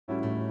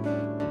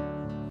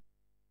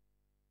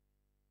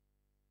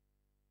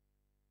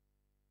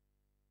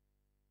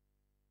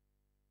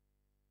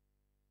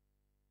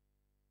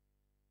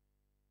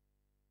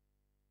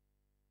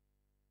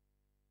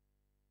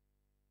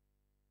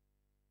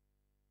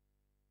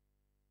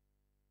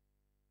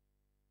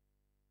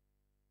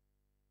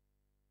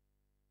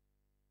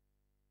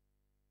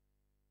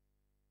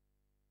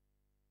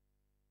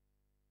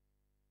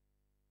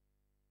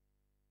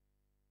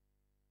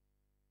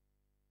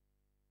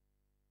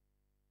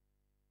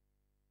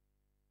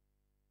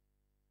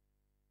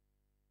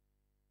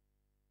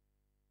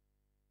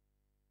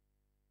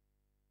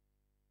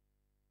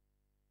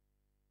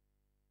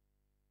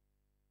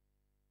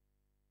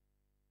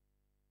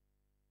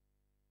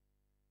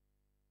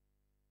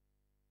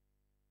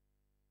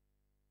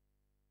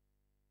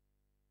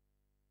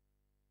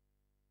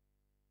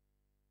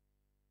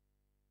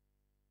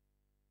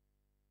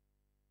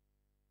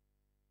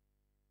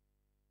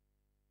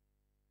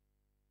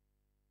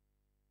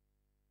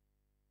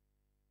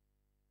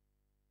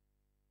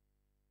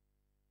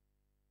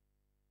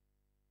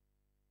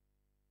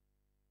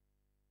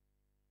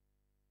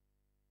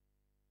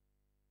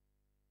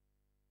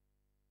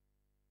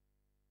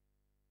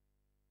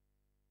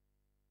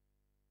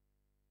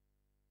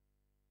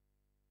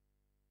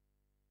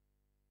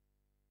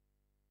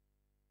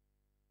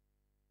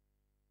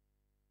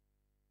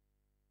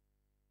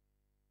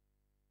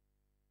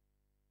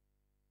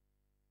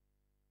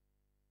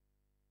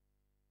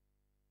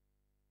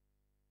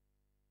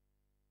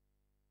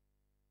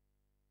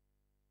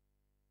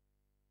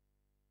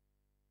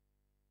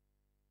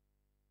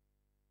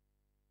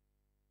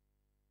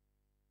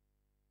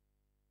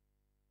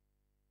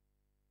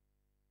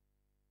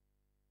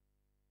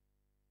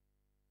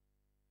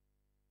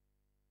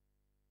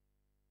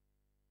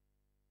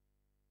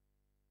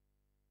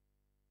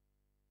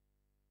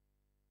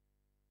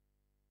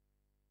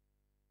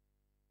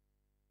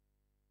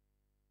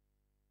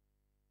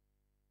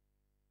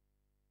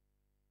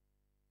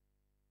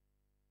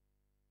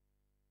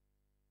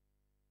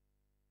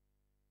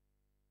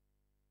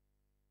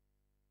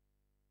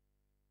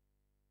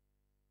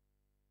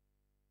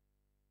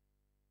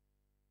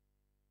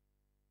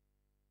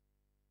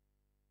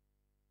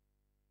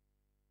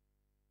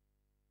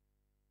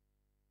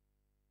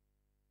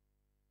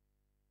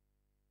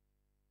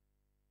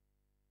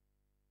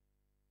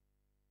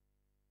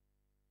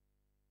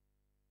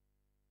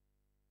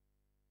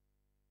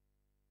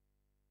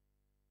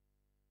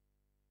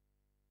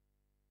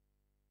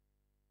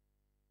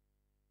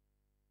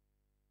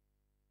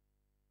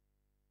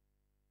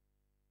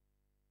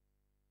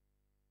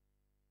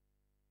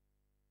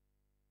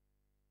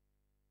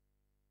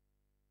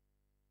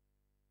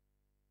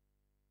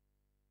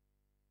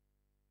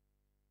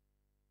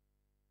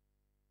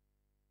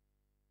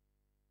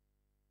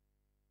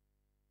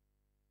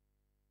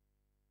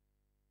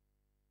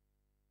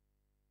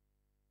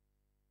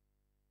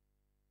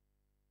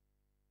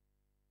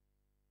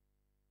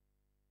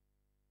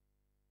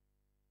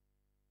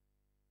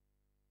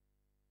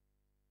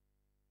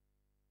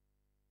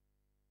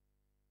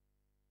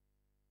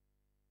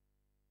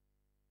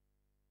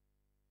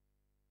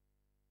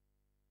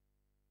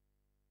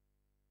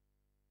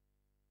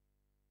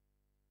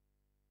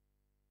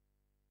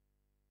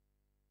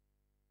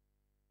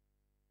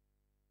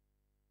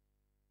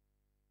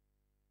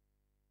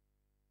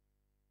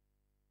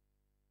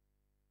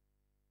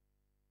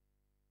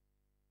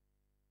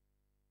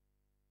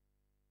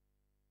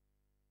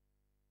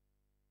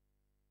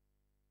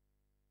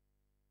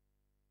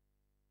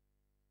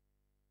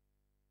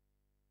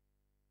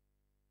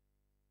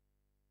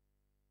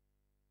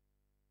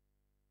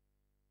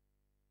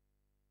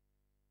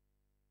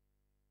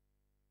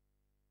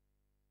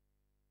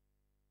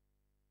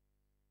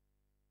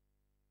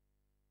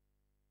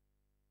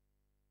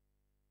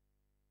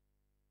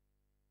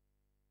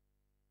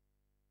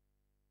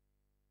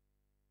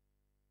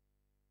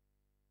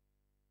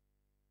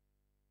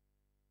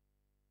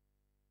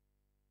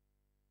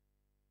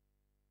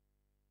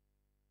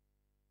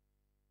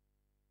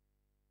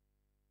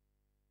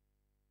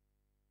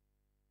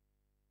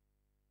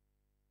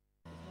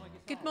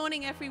Good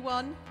morning,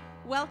 everyone.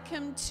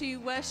 Welcome to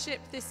worship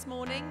this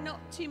morning. Not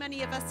too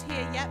many of us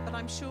here yet, but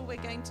I'm sure we're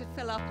going to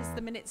fill up as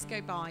the minutes go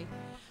by.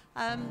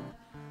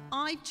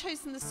 I've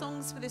chosen the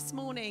songs for this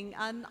morning,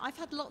 and I've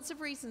had lots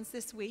of reasons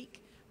this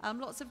week,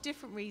 lots of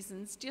different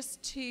reasons,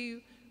 just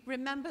to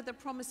remember the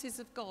promises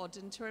of God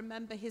and to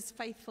remember his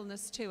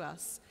faithfulness to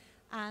us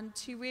and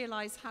to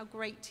realize how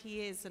great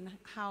he is and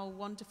how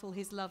wonderful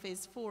his love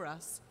is for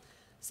us.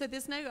 So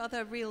there's no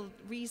other real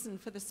reason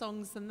for the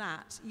songs than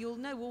that. You'll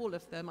know all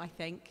of them, I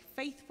think.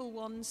 Faithful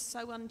ones,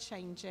 so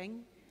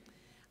unchanging.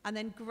 And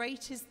then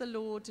great is the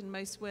Lord and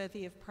most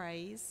worthy of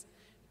praise.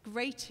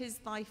 Great is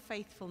thy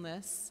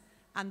faithfulness,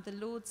 and the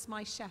Lord's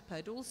my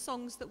shepherd. All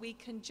songs that we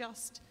can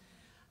just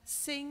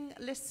sing,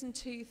 listen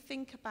to,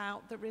 think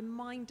about, that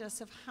remind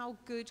us of how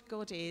good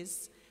God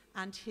is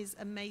and his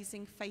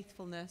amazing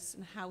faithfulness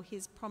and how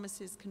his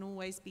promises can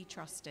always be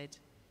trusted.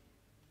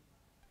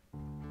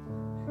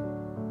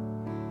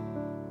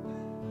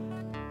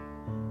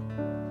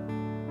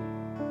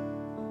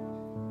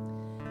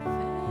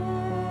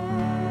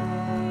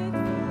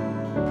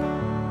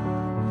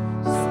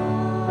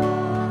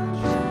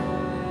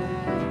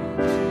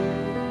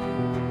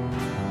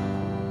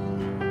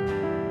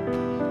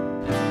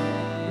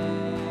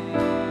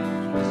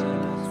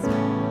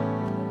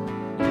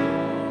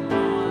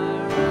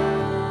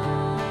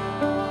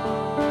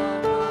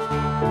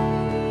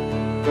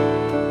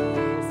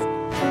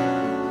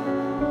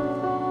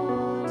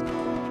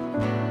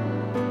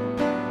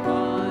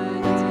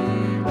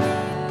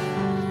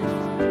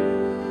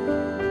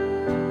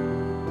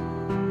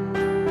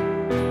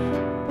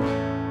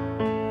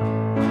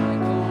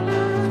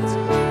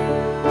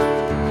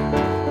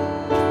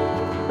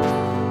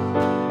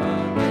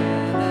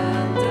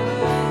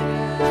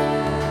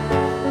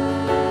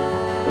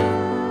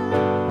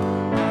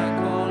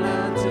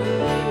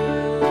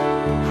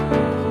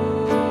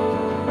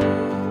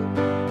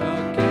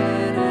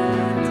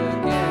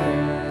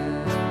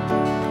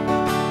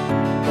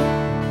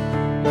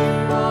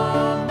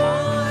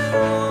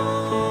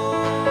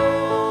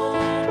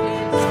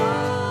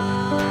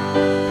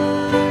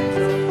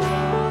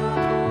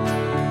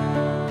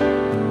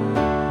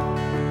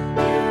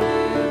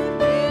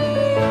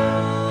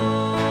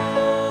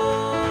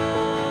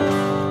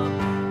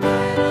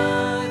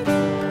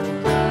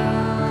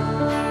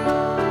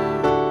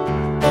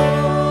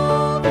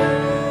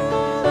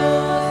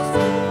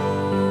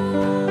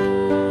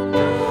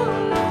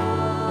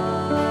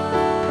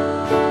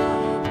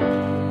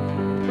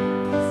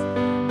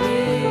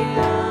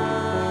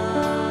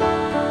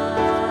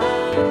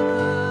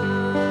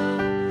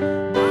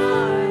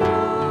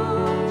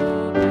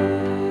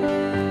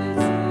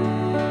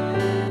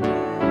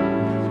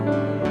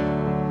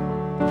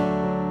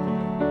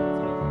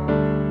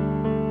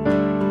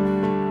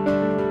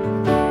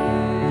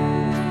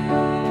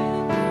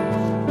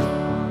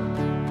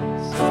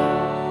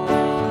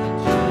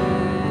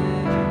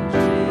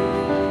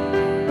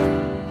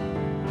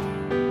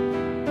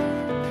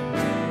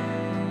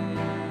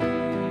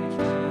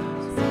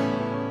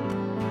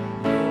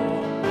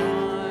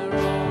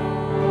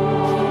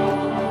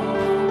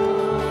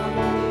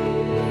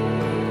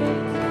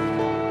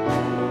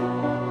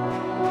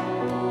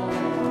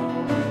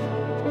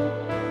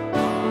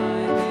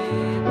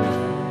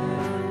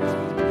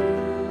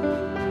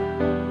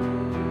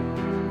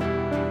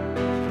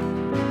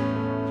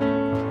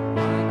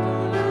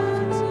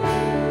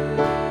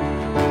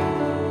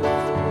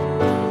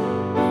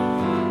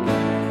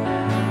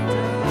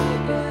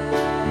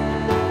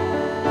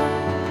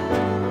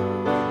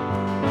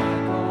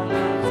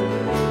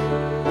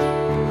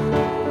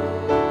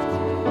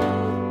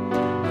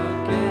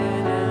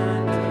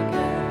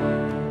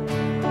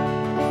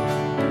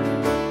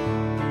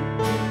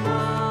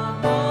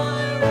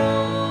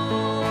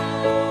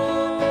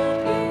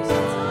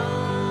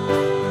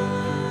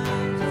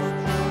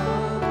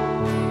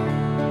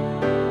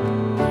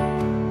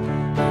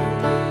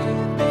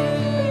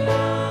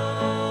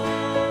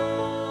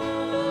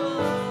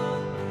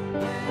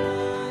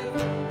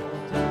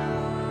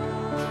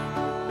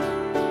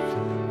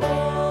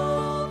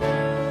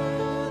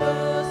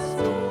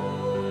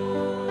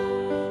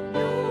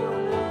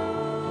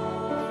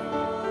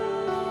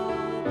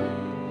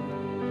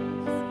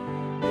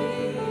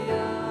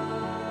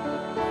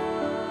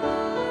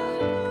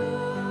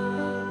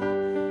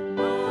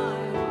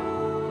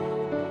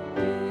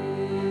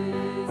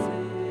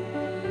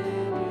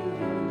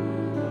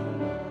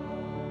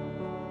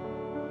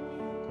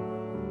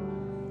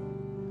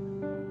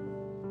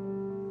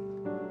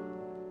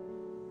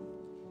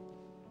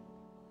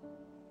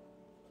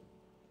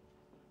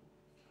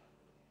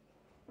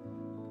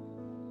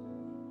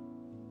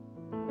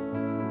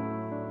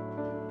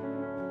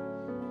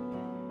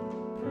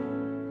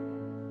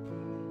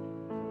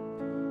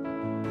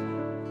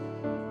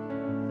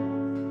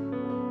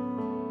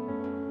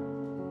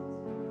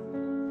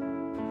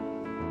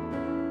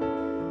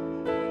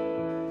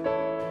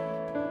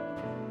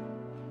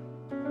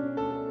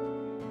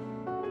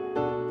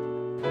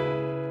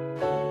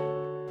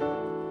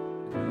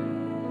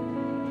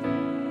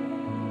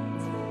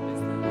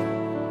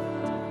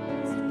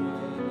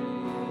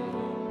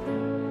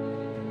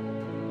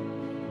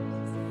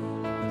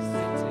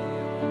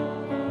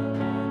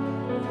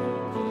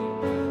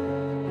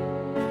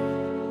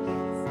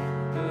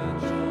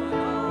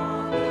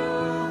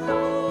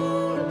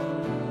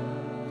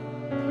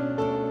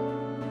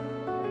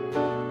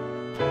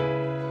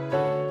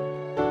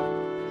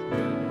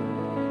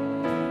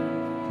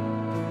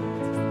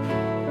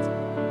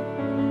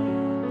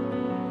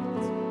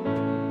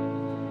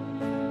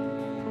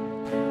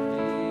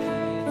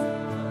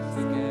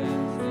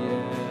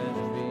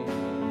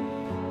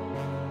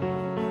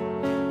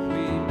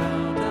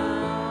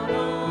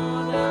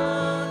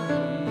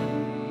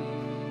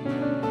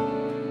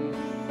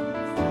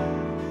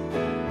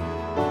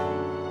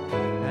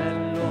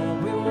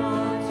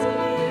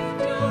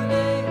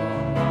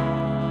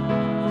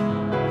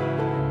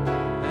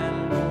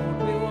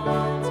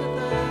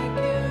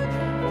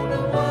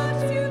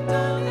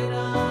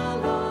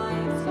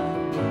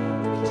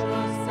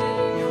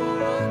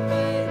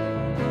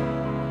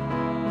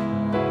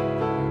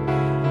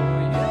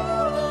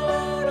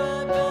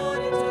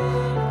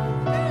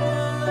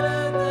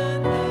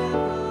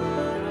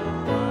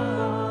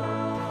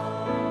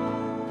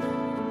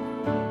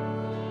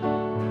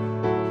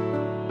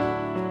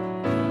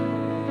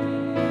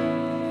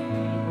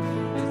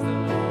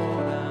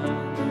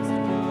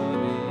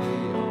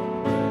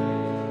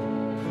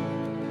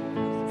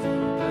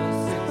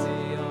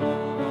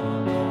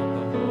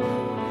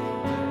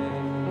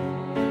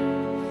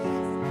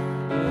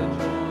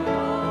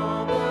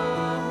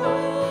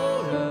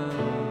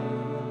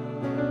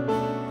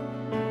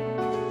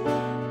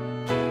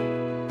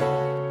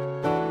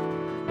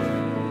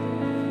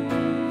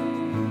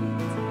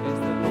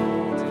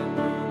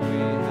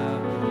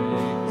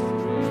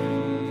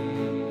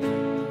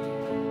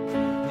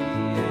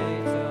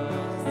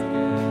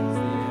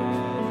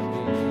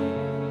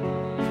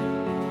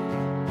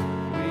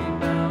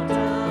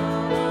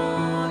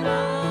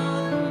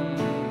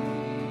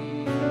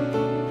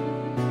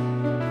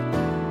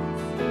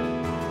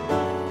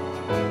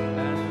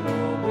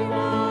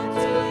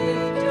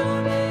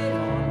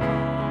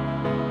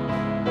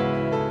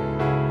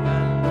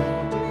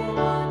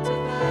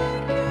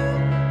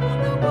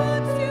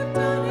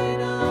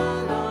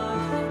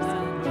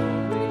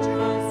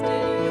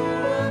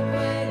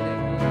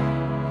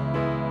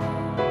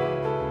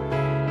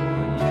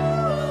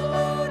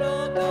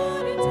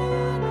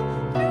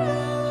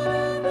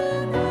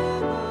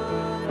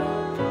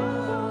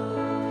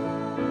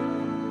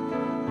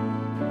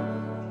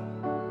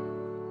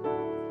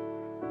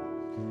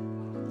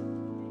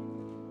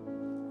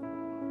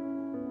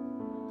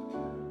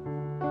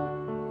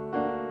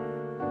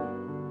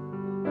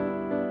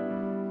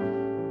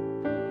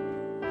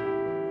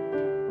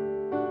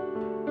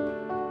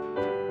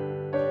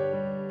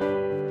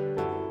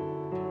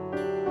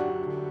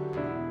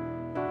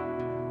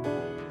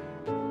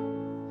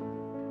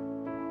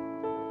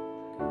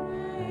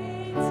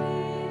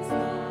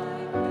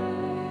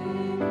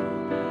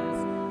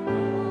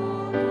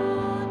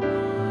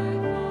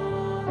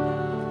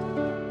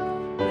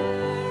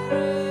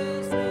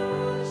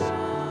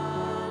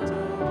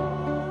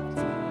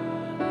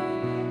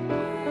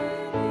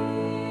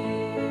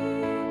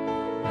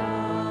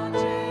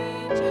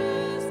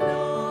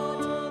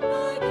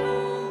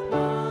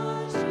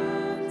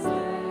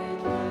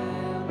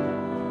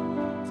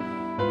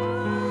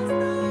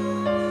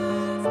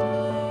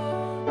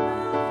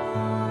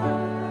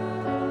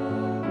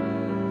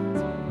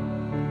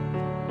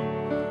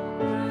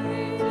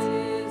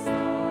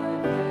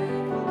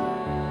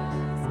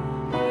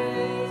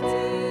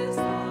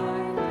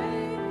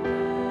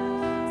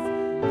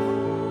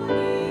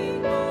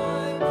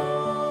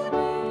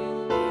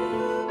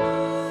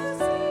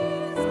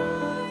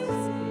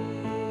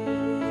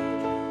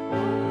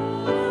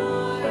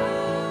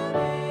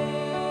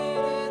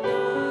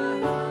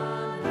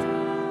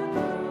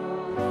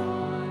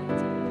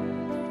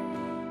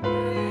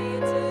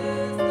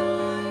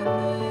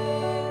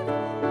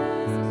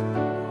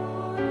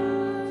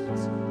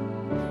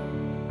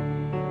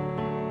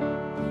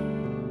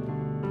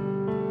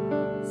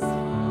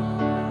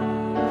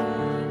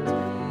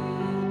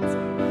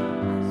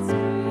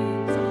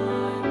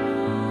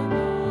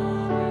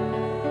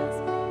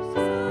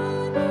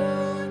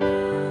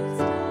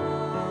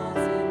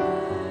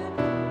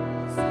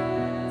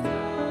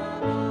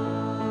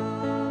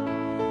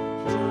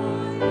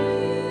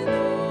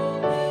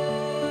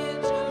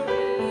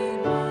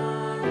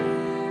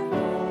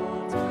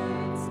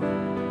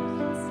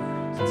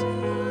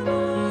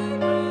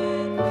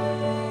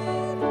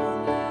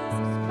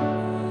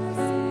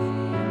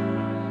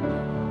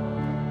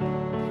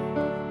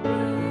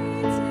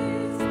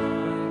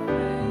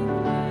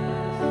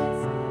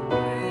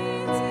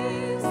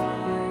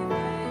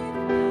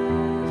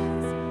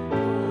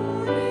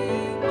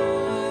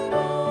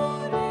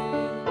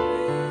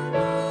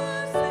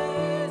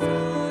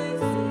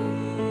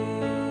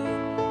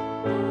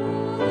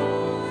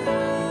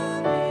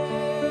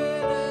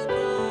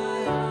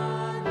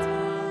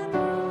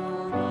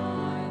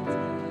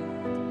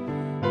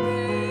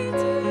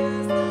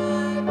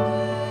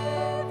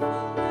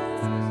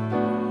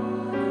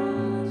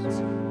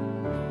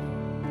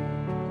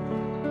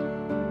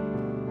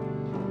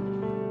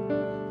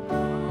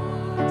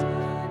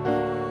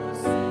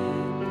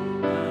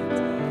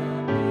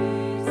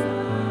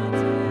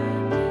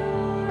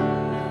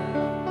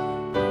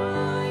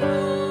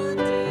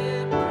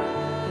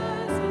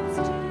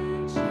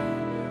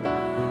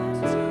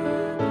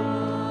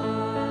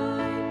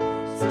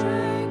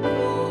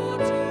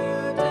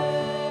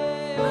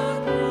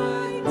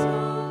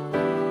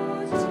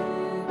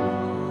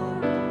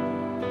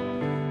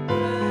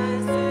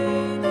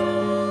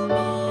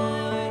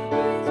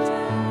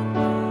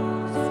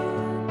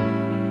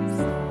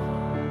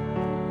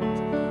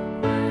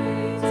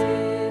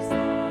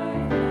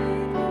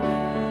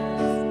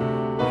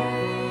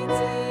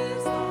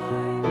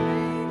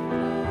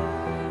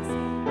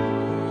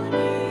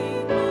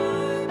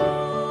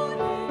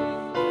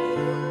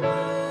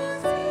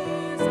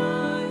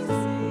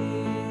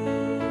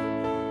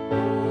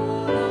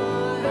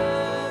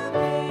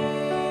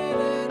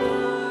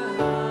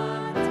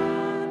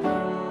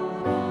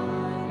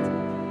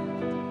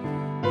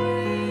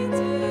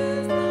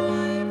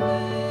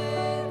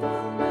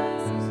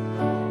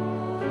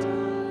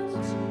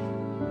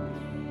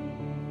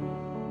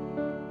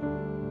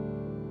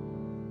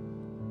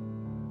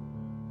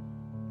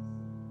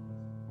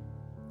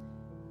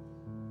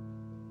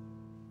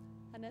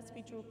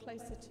 we draw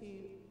closer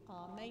to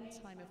our main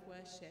time of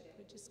worship,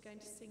 we're just going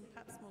to sing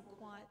perhaps more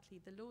quietly,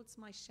 "The Lord's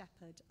my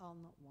shepherd, I'll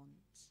not want."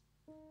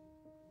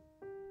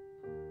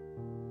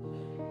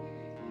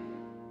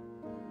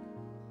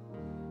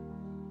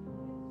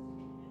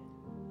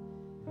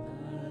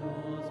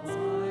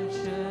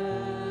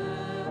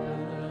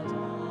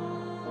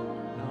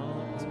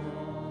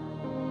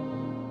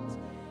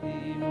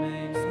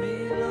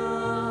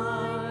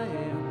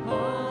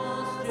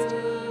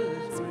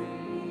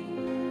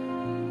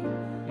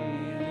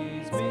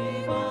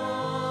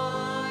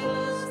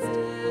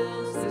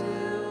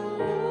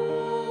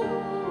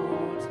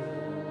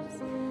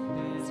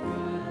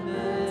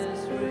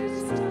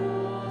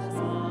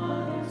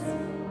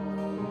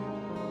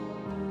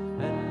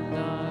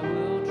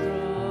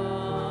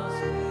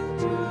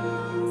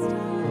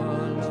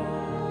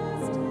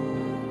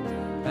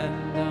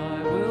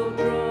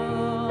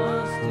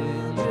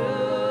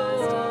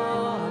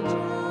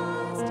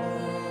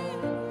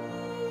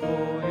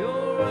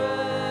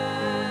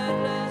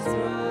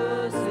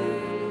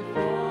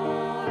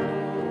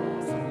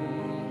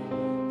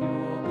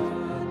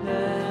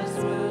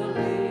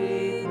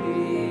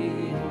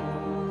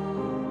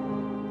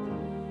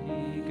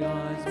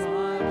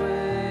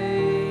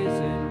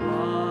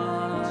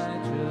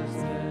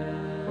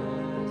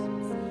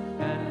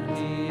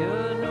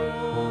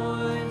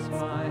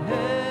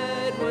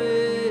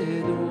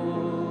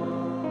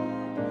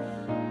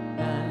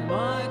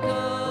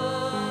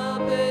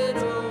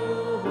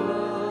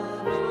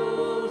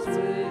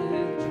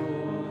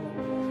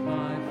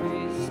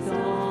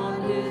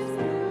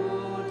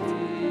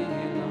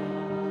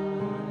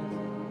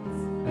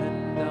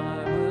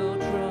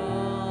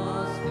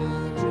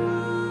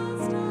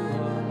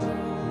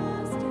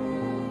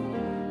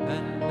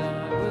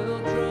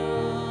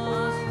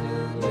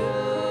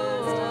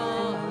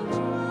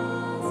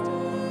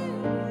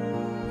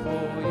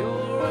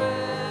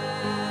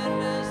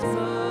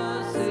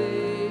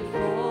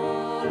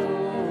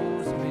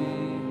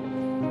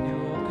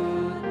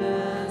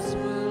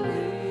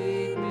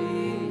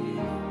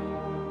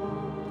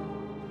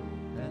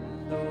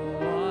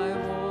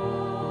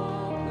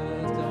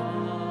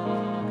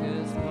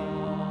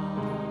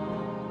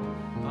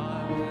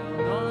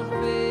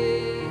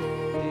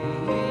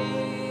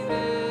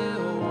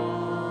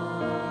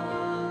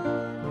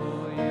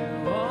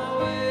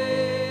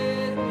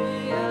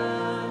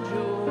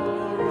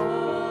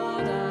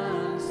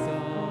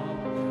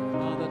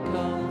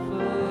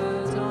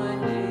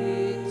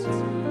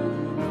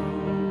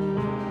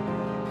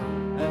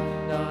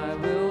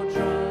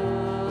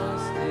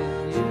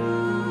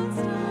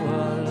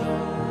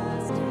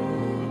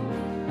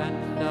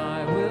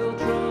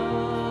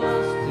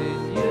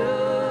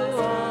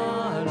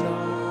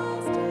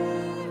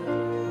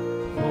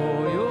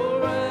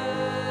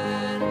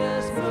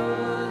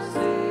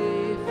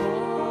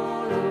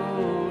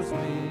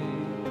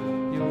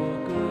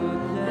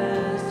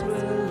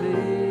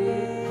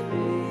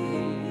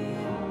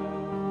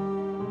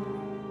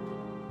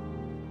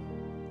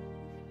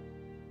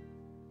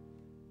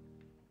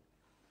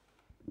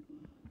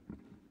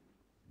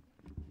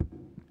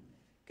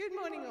 Good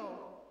morning,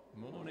 all.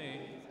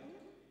 Morning.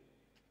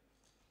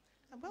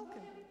 And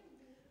welcome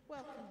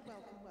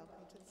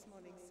to this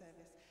morning's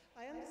service.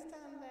 I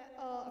understand there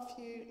are a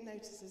few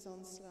notices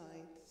on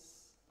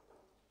slides.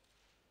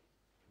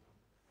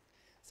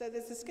 So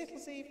there's the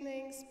Skittles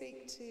evening,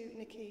 speak to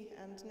Nikki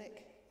and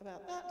Nick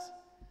about that.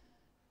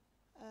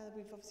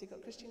 We've obviously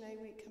got Christian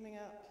A Week coming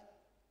up.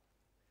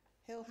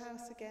 Hill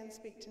House again,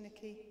 speak to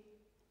Nikki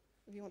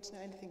if you want to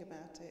know anything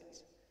about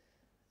it.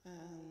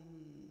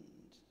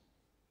 And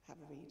have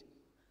a read.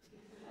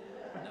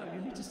 No,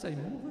 you need to say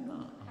more than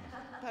that.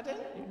 Pardon?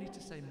 You need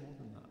to say more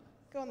than that.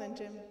 Go on then,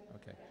 Jim.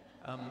 Okay.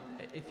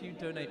 If you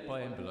donate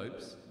by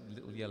envelopes,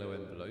 little yellow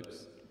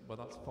envelopes, well,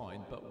 that's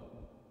fine, but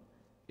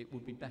it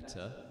would be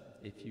better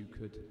if you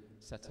could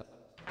set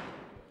up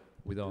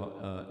with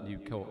our new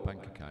Co-op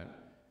bank account.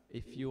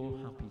 If you're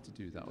happy to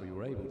do that, or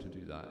you're able to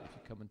do that, if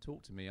you come and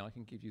talk to me, I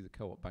can give you the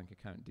Co-op bank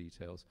account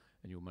details,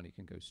 and your money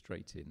can go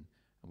straight in,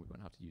 and we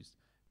won't have to use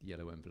the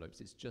yellow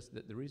envelopes. It's just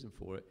that the reason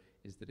for it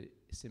is that it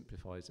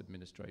simplifies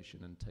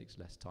administration and takes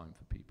less time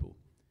for people.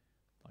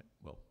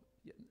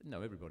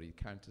 Everybody,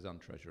 counters and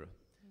treasurer.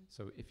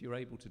 So if you're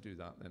able to do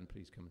that, then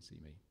please come and see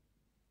me.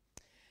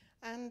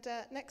 And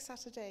next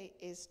Saturday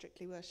is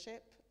Strictly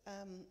Worship.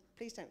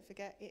 Please don't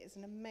forget, it is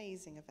an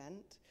amazing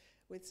event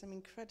with some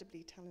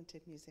incredibly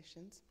talented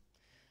musicians.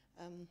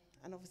 And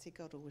obviously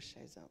God always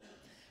shows up.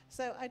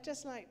 So I'd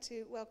just like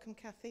to welcome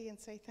Kathy and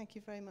say thank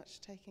you very much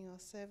for taking our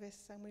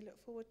service, and we look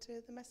forward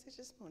to the message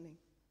this morning.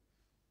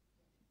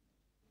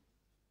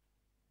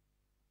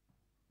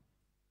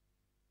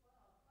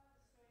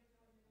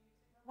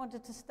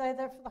 Wanted to stay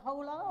there for the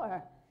whole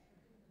hour.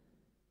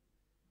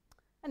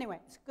 Anyway,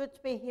 it's good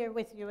to be here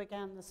with you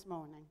again this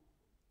morning.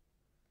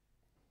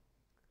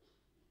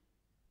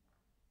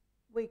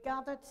 We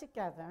gathered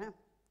together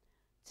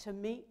to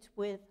meet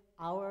with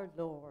our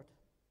Lord,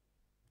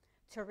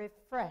 to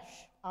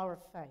refresh our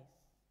faith,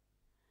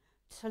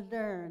 to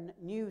learn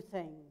new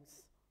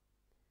things,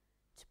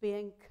 to be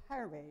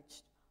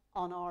encouraged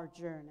on our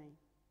journey.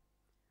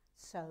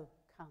 So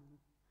come,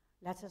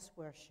 let us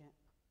worship.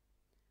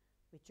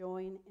 We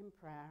join in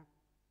prayer.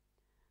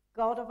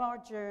 God of our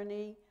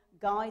journey,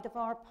 guide of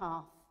our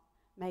path,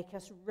 make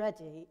us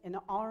ready in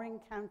our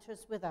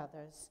encounters with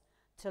others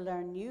to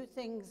learn new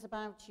things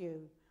about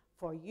you,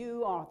 for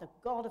you are the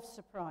God of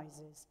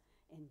surprises.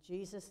 In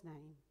Jesus'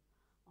 name,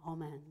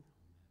 amen.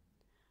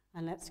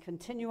 And let's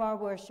continue our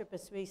worship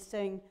as we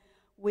sing,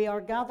 "We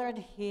are gathered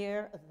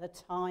here, the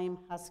time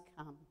has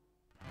come."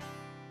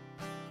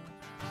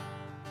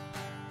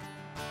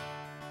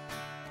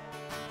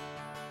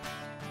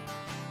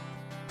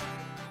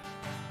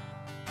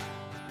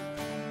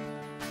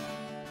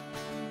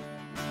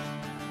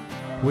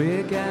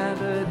 We're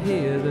gathered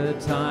here, the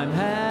time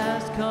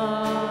has come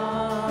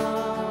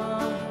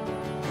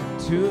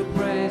to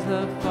praise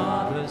the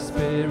Father,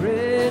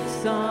 Spirit,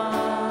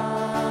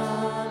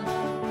 Son.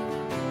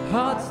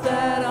 Hearts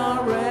that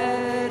are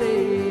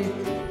ready,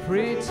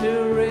 free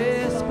to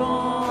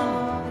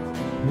respond.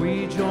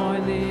 We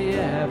join the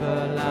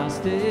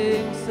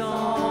everlasting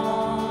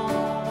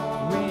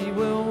song. We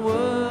will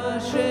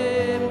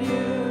worship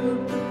you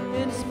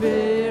in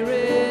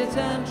spirit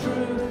and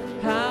truth.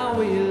 How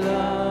we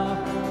love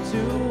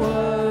to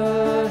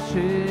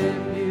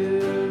worship you.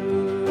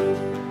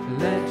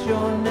 Let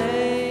your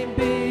name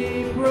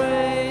be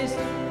praised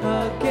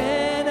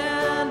again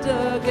and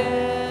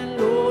again.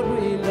 Lord,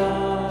 we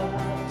love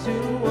to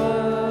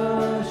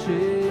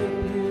worship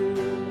you.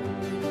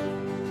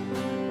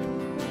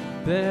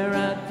 There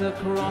at the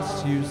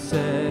cross you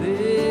said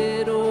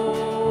it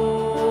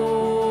all.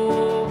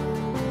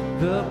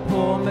 The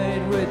poor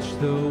made rich,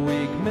 the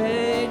weak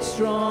made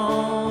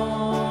strong.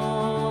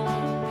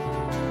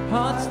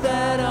 Hearts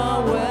that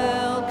are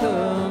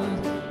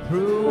welcomed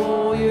through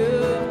all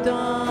you've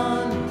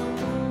done.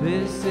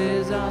 This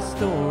is our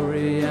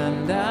story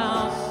and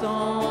our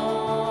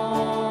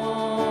song.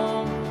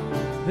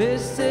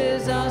 This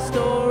is our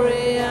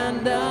story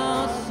and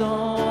our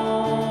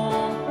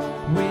song.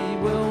 We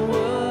will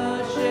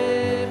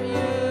worship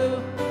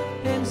you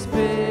in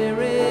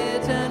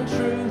spirit and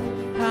truth.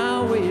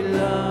 How we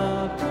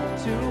love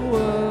to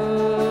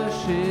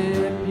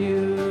worship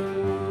you.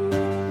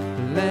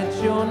 Let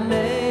your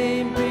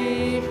name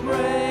be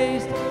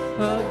praised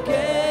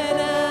again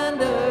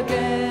and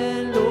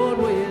again. Lord,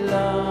 we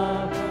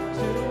love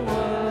to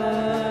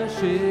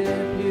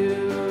worship you.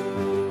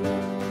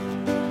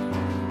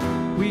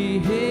 We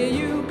hear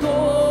you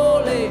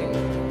calling,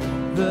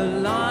 the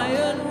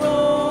lion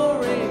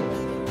roaring.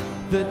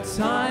 The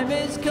time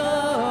is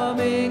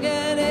coming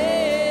and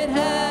it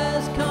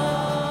has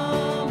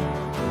come.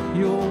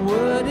 Your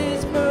word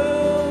is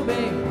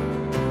moving,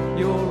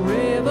 your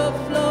river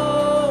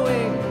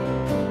flowing.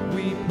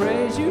 We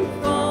praise you,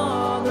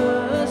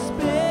 Father,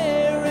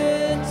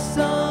 Spirit,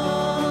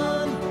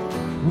 Son.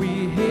 We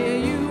hear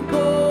you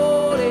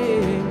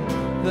calling,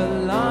 the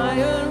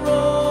lion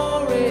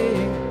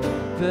roaring.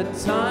 The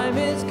time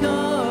is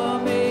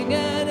coming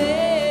and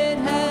it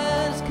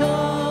has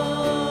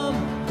come.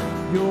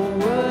 Your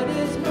word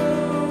is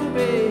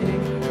moving,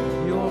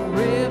 your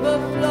river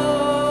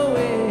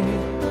flowing.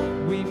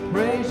 We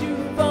praise you,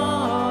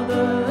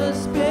 Father,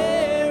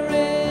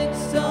 Spirit,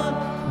 Son.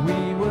 We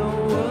will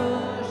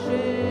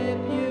worship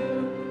you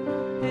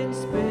in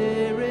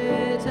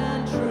spirit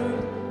and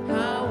truth.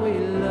 How we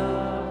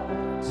love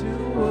to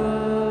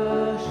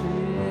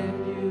worship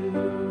you.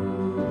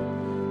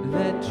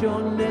 Let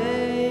your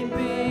name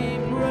be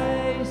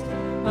praised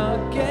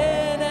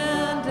again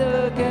and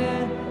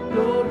again.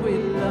 Lord, we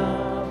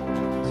love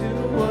to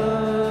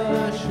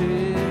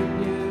worship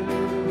you.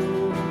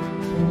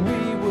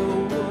 We will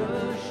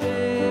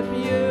worship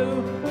you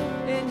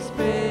in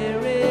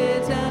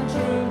spirit and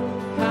truth.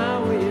 How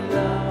we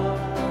love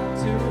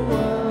to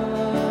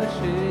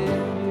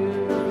worship you.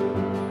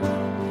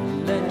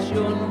 Let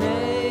your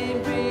name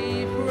be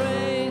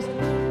praised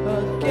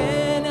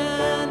again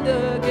and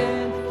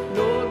again.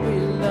 Lord, we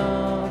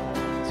love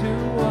to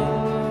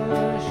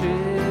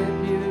worship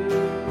you.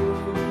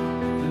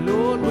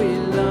 Lord, we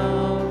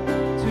love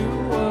to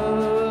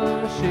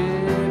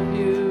worship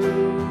you.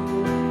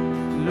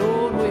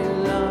 Lord, we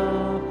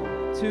love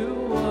to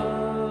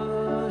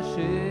worship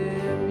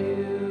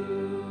you.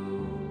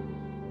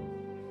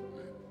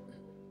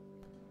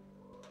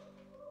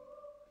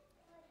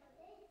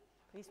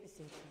 Please be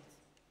seated.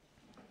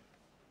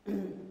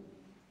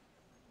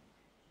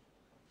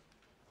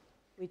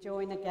 We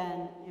join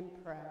again in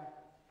prayer.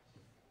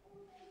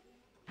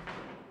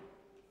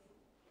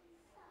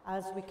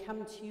 As we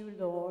come to you,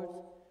 Lord,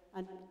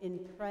 and in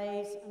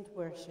praise and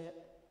worship,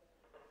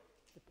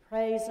 the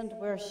praise and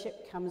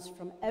worship comes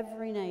from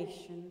every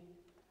nation,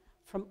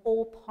 from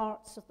all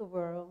parts of the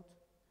world,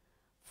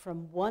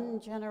 from one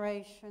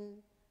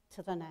generation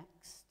to the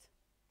next.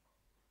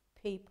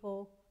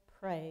 People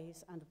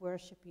praise and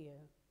worship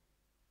you.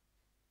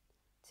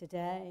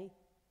 Today,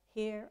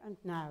 here and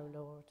now,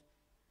 Lord,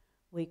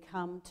 we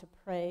come to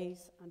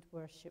praise and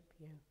worship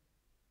you.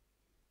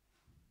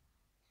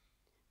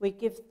 We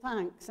give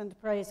thanks and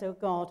praise, O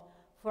God,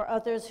 for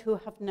others who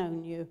have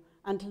known you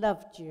and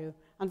loved you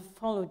and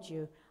followed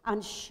you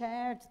and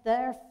shared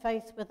their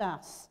faith with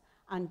us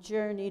and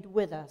journeyed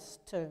with us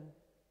too.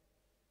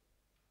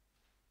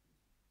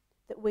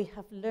 That we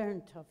have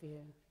learnt of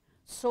you,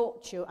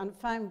 sought you and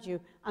found you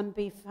and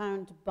be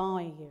found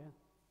by you.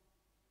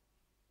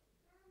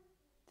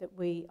 That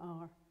we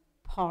are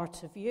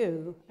part of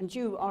you and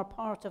you are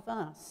part of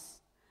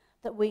us.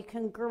 That we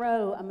can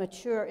grow and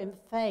mature in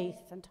faith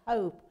and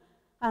hope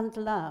and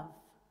love.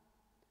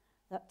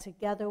 That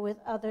together with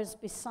others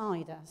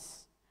beside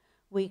us,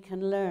 we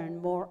can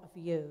learn more of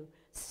you,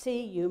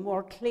 see you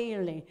more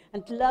clearly,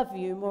 and love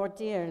you more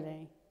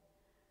dearly.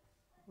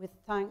 With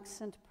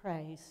thanks and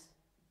praise,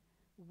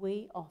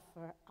 we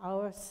offer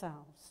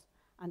ourselves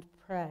and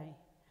pray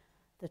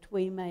that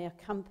we may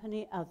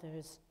accompany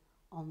others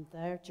on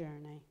their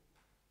journey.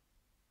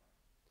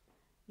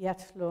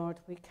 Yet, Lord,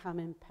 we come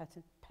in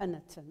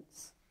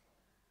penitence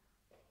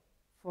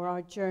for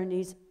our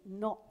journeys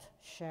not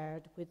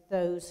shared with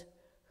those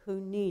who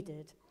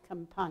needed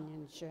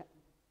companionship.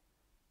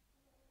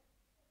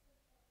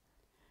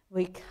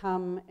 We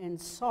come in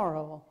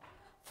sorrow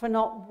for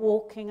not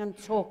walking and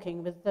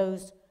talking with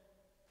those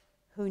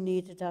who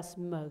needed us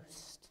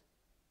most.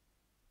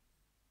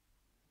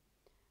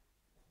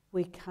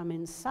 We come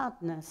in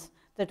sadness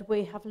that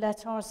we have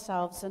let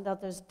ourselves and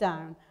others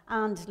down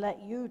and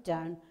let you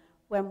down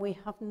when we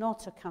have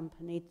not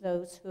accompanied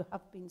those who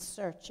have been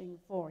searching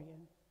for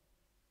you.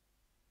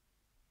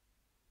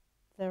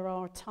 There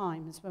are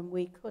times when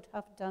we could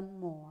have done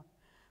more.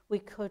 We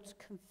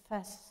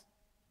confess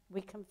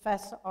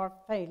our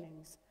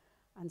failings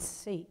and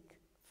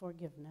seek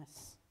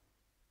forgiveness.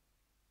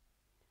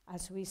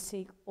 As we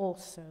seek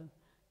also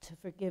to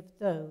forgive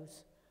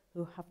those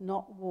who have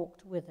not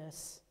walked with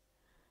us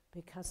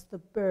because the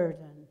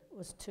burden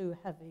was too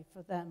heavy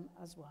for them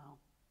as well.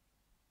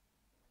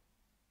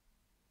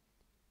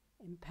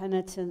 In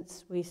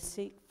penitence, we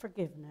seek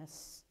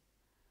forgiveness.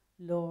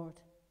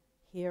 Lord,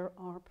 hear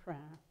our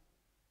prayer.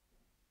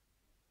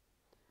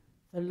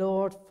 The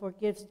Lord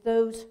forgives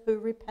those who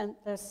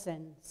repent their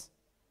sins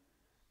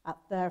at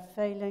their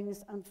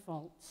failings and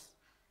faults,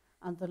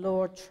 and the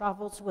Lord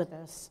travels with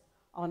us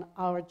on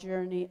our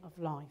journey of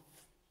life.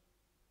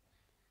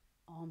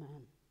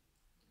 Amen.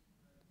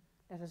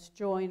 Let us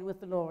join with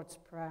the Lord's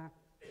Prayer.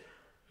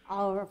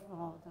 Our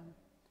Father,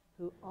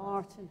 who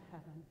art in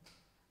heaven,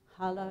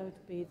 hallowed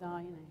be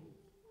thy name.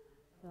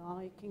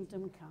 Thy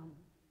kingdom come,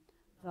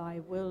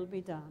 thy will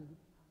be done,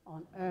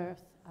 on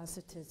earth as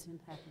it is in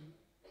heaven.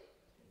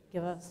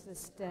 Give us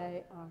this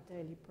day our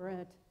daily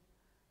bread,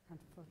 and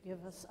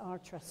forgive us our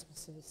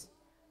trespasses,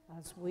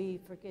 as we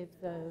forgive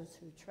those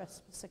who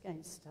trespass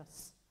against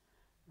us.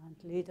 And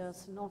lead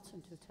us not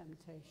into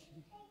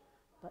temptation,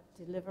 but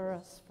deliver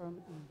us from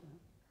evil.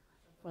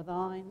 For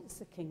thine is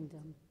the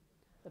kingdom,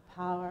 the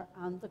power,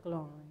 and the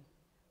glory,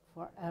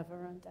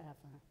 forever and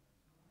ever.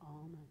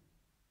 Amen.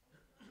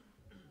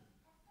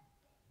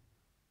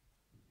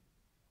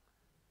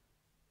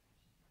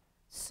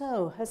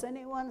 So, has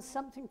anyone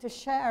something to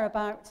share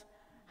about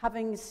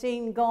having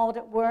seen God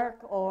at work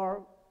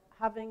or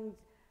having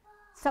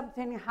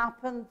something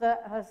happen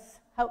that has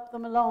helped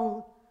them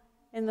along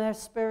in their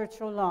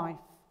spiritual life?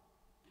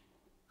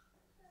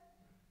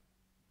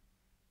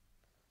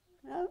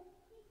 No?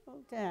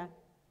 Oh dear.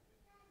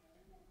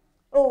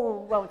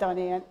 Oh, well done,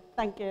 Ian.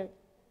 Thank you.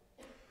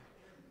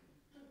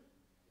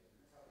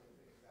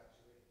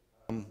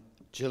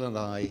 Jill and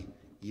I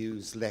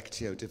use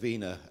Lectio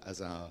Divina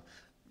as our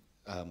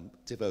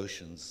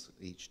devotions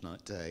each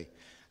day.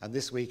 And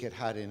this week it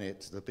had in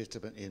it the bit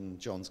in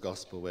John's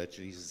Gospel where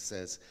Jesus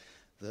says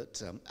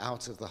that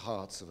out of the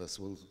hearts of us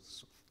will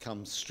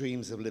come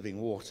streams of living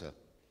water.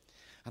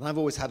 And I've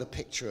always had a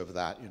picture of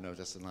that,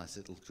 just a nice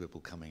little dribble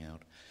coming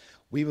out.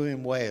 We were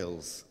in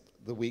Wales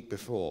the week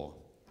before,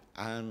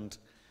 and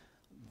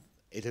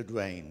it had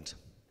rained.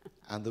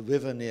 And the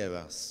river near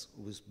us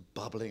was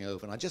bubbling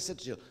over. And I just said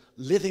to Jill,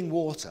 living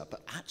water.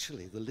 But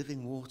actually, the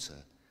living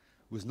water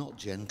was not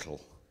gentle.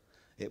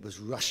 It was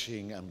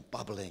rushing and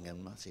bubbling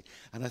and muddy.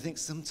 And I think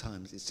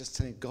sometimes it's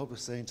just God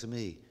was saying to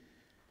me,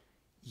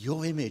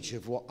 your image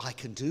of what I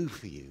can do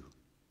for you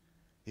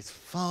is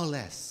far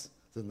less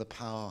than the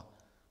power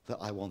that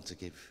I want to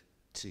give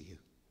to you.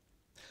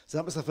 So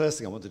that was the first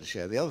thing I wanted to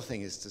share. The other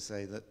thing is to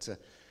say that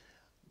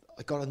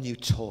I got a new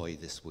toy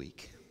this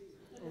week.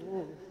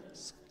 Oh.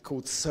 It's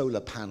called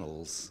solar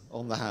panels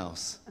on the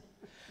house.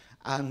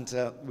 And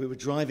we were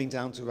driving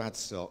down to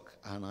Radstock,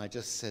 and I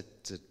just said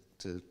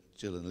to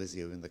Jill and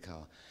Lizzie who were in the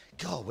car,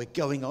 God, we're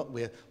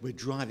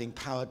driving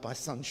powered by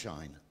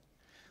sunshine,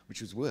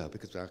 which was weird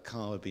because our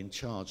car had been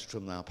charged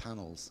from our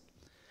panels.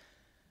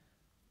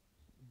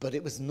 But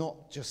it was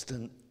not just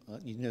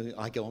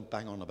I go on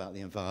bang on about the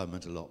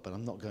environment a lot, but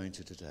I'm not going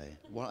to today.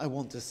 What I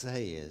want to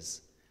say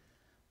is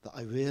that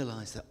I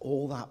realize that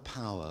all that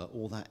power,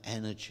 all that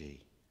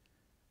energy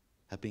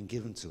had been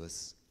given to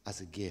us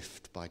as a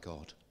gift by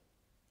God.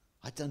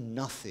 I'd done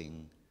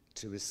nothing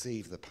to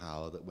receive the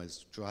power that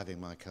was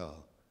driving my car,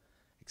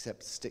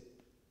 except stick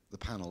the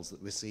panels that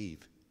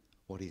receive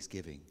what he's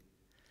giving.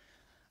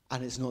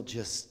 And it's not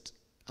just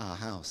our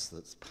house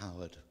that's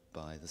powered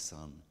by the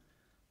sun.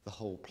 The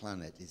whole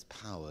planet is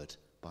powered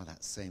by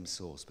that same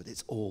source, but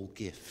it's all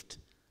gift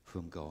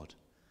from God.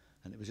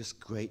 And it was just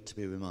great to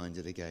be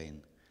reminded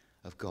again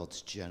of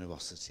God's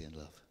generosity and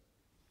love.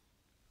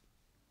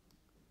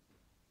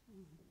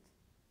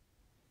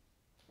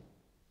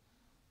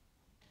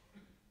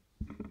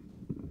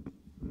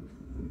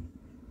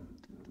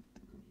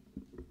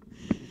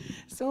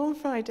 So on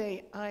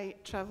Friday, I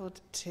travelled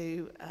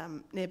to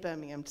near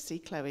Birmingham to see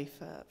Chloe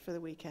for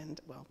the weekend,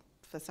 well,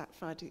 for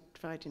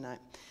Friday night.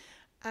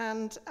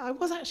 And I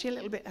was actually a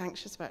little bit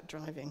anxious about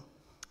driving,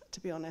 to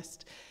be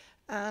honest.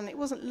 And it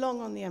wasn't long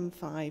on the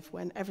M5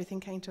 when everything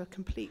came to a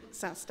complete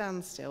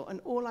standstill, and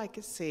all I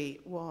could see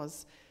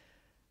was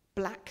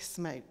black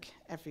smoke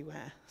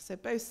everywhere. So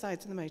both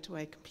sides of the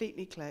motorway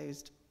completely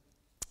closed.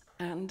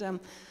 And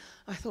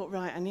I thought,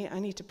 right, I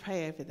need to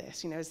pray over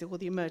this, as all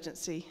the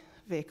emergency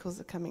vehicles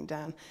are coming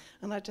down.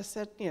 And I just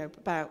said,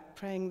 about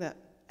praying that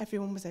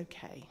everyone was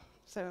okay.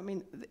 So,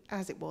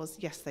 as it was,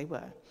 yes, they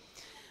were.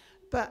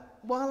 But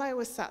while I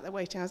was sat there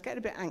waiting, I was getting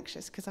a bit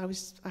anxious because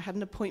I had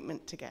an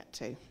appointment to get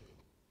to.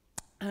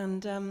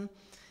 And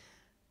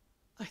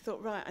I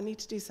thought, right, I need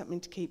to do something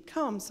to keep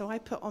calm. So I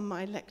put on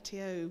my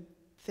Lectio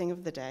thing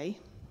of the day.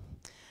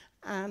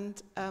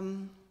 And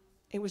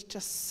it was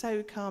just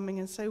so calming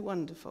and so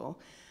wonderful.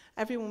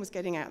 Everyone was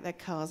getting out their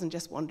cars and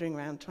just wandering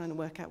around trying to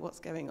work out what's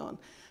going on.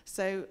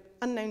 So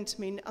unknown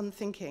to me,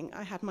 unthinking,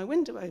 I had my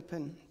window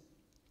open.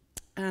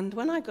 And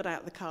when I got out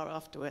of the car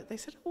afterward, they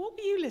said, what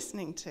were you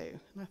listening to?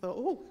 And I thought,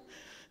 oh.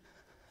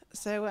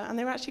 So, and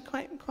they were actually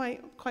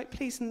quite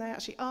pleased, and they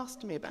actually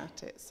asked me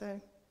about it.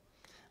 So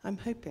I'm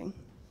hoping.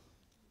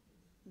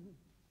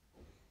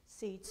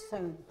 Seed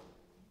sown.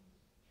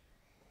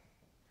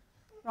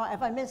 Right,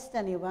 have I missed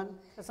anyone?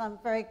 Because I'm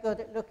very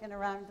good at looking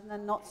around and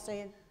then not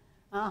seeing,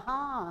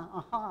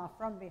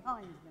 from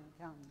behind me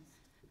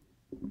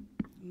comes.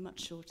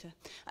 Much shorter.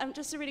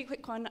 Just a really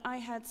quick one. I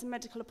had some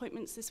medical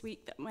appointments this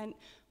week that went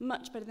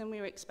much better than we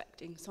were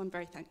expecting, so I'm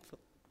very thankful.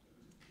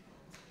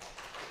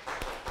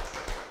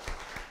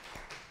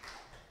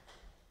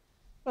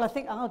 Well, I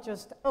think I'll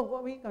just... Oh,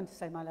 what were you going to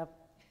say, my love?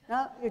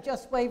 No, you're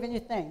just waving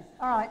your thing.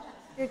 All right,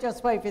 you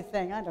just wave your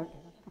thing. I don't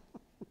care.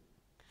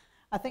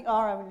 I think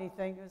our only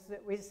thing was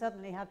that we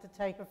suddenly had to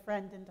take a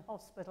friend into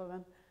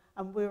hospital,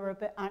 and we were a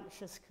bit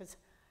anxious because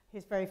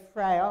he's very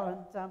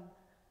frail, and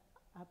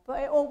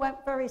but it all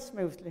went very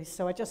smoothly,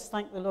 so I just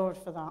thank the Lord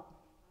for that.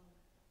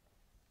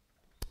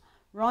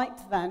 Right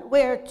then,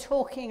 we're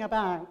talking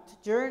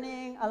about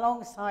journeying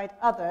alongside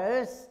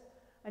others,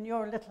 and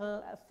your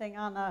little thing,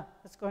 Anna,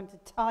 is going to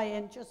tie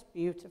in just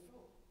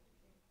beautiful.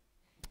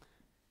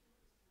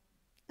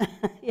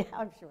 Yeah,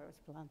 I'm sure it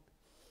was planned.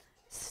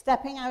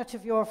 Stepping out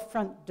of your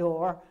front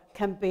door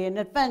can be an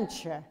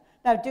adventure.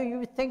 Now, do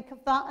you think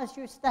of that as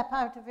you step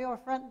out of your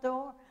front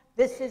door?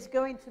 This is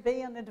going to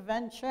be an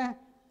adventure?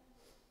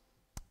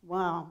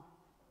 Wow.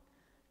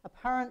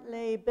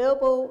 Apparently,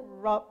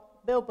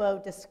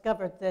 Bilbo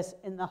discovered this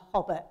in The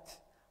Hobbit.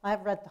 I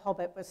have read The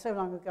Hobbit, but so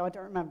long ago I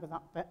don't remember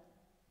that bit.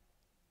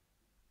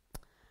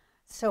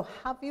 So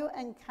have you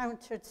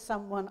encountered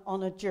someone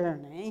on a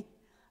journey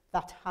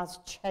that has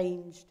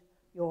changed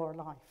your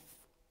life?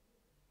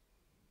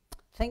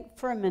 Think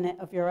for a minute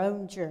of your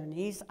own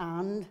journeys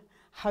and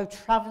how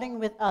traveling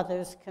with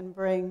others can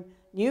bring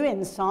new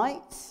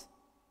insights,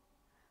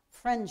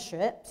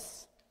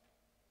 friendships,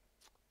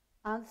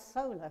 and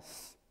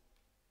solace.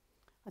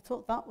 I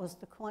thought that was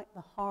quite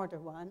the harder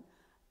one,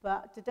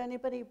 but did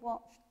anybody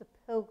watch the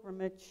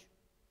pilgrimage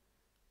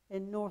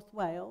in North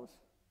Wales?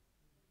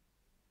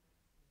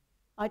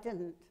 I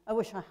didn't. I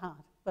wish I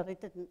had, but I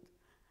didn't.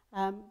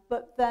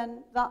 But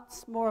then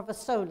that's more of a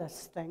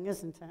solace thing,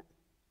 isn't it?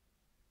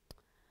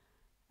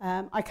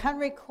 I can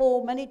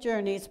recall many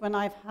journeys when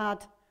I've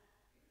had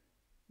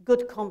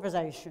good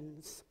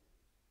conversations.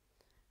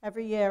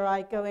 Every year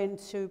I go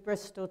into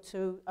Bristol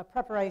to a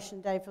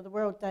preparation day for the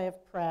World Day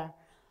of Prayer,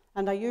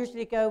 and I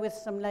usually go with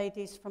some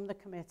ladies from the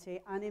committee,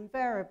 and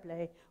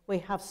invariably we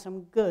have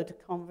some good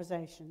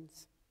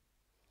conversations.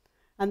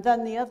 And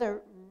then the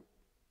other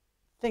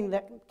thing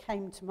that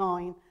came to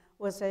mind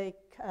was a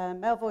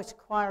male voice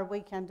choir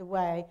weekend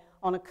away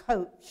on a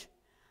coach,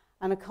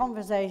 and a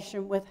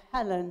conversation with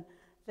Helen,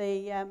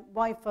 the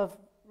wife of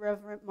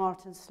Reverend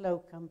Martin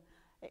Slocum.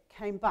 It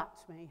came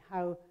back to me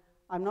how,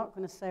 I'm not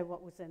going to say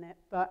what was in it,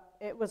 but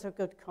it was a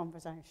good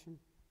conversation.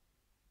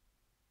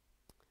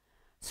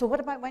 So what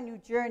about when you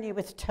journey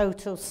with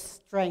total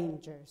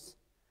strangers?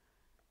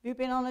 Have you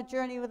been on a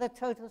journey with a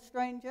total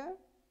stranger?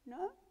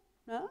 No?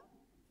 No?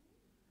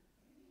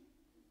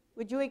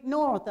 Would you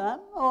ignore them,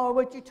 or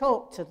would you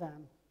talk to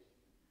them?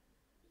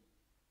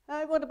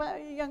 What about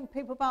you young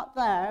people back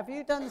there? Have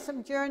you done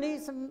some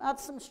journeys and had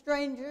some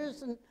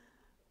strangers? And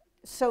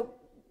so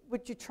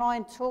would you try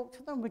and talk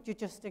to them? Would you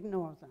just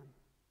ignore them?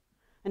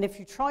 And if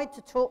you tried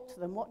to talk to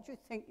them, what do you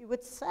think you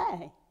would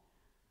say?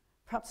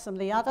 Perhaps some of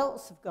the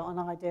adults have got an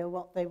idea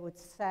what they would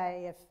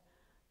say if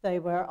they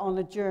were on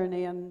a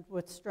journey and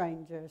with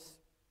strangers.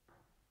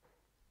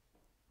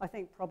 I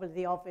think probably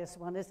the obvious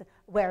one is,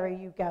 where are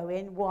you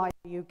going? Why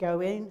are you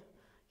going?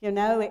 You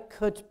know, it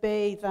could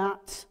be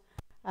that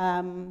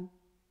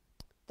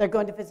they're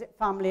going to visit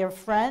family or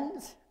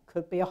friends.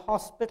 Could be a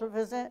hospital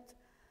visit.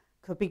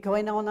 Could be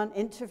going on an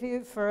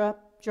interview for a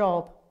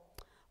job.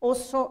 All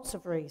sorts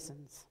of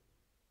reasons.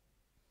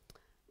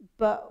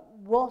 But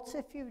what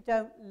if you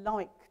don't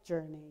like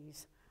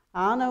journeys?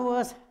 Anna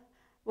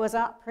was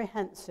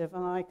apprehensive,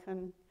 and I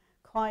can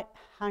quite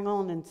hang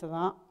on into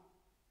that.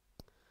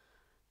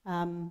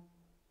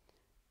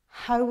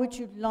 How would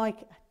you,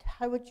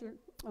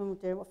 oh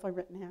dear, what have I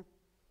written here?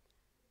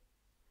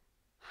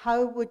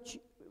 How would you,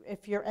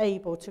 if you're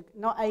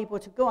not able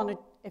to go on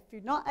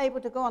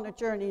a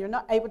journey, you're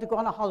not able to go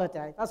on a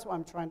holiday. That's what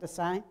I'm trying to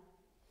say.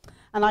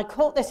 And I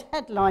caught this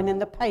headline in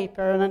the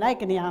paper on an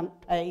Agony Aunt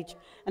page,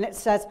 and it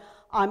says,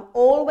 "I'm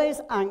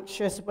always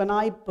anxious when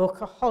I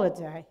book a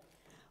holiday."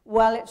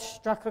 Well, it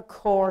struck a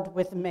chord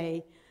with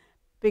me,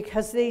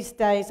 because these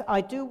days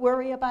I do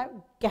worry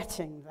about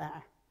getting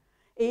there,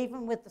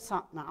 even with the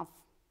sat-nav.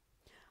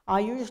 I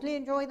usually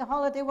enjoy the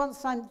holiday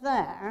once I'm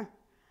there,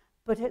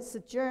 but it's a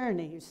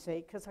journey, you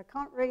see, because I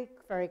can't read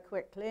very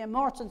quickly, and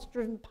Martin's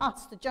driven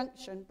past the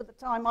junction by the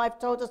time I've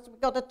told us we've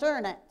got to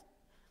turn it.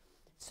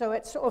 So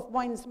it sort of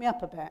winds me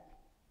up a bit.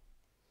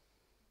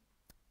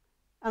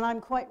 And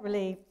I'm quite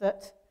relieved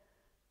that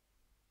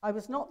I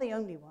was not the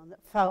only one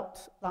that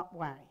felt that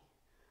way,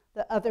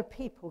 that other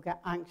people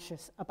get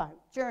anxious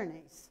about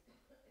journeys.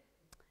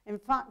 In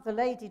fact, the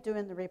lady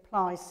doing the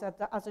reply said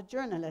that as a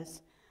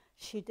journalist,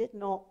 she did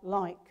not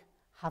like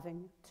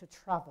having to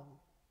travel.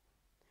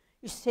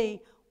 You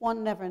see,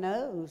 one never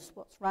knows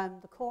what's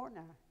round the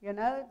corner. You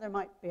know, there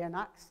might be an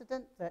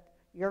accident that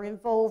you're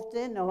involved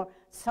in, or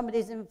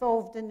somebody's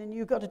involved in and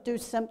you've got to do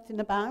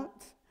something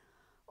about,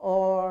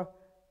 or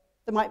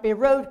there might be a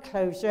road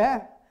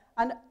closure,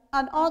 and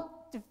aren't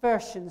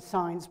diversion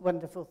signs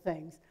wonderful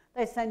things?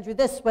 They send you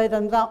this way,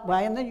 then that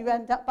way, and then you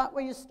end up back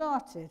where you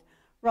started,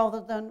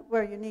 rather than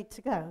where you need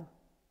to go.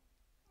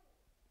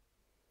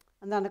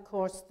 And then, of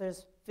course,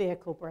 there's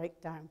vehicle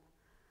breakdown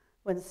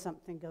when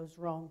something goes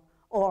wrong,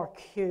 or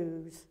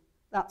queues.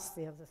 That's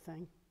the other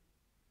thing.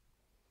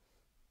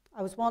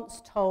 I was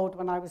once told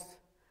when I was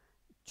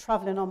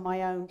traveling on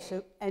my own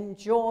to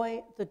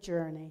enjoy the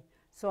journey.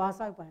 So as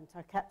I went,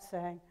 I kept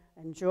saying,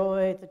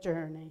 enjoy the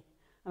journey,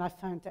 and I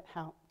found it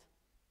helped.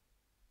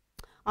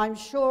 I'm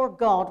sure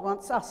God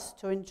wants us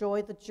to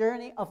enjoy the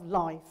journey of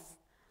life,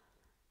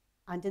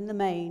 and in the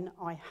main,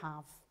 I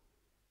have.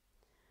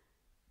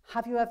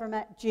 Have you ever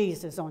met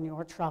Jesus on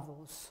your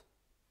travels?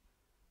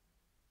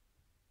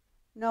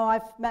 No,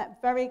 I've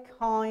met very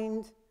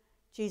kind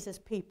Jesus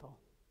people.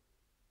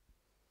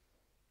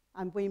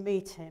 And we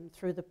meet him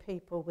through the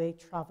people we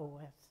travel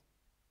with.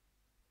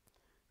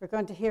 We're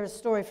going to hear a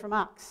story from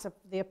Acts of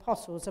the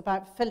Apostles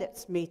about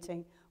Philip's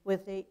meeting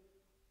with the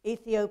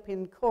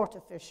Ethiopian court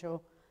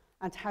official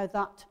and how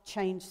that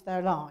changed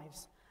their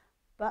lives.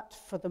 But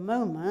for the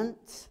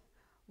moment,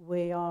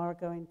 we are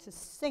going to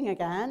sing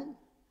again,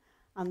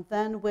 and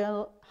then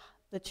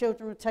the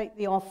children will take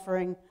the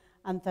offering,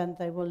 and then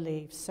they will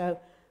leave. So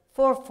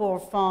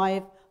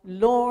 445,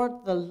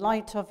 Lord, the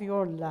light of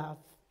your love.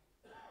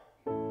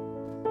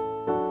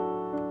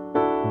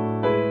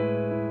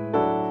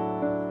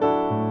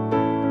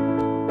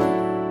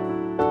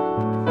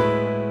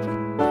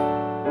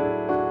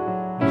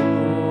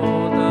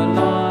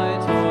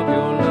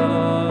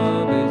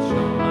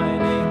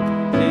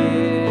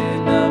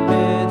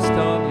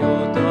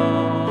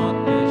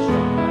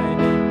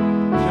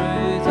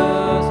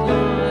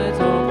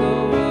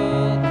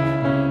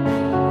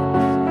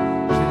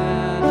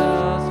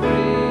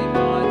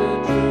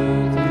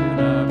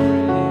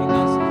 Bring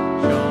us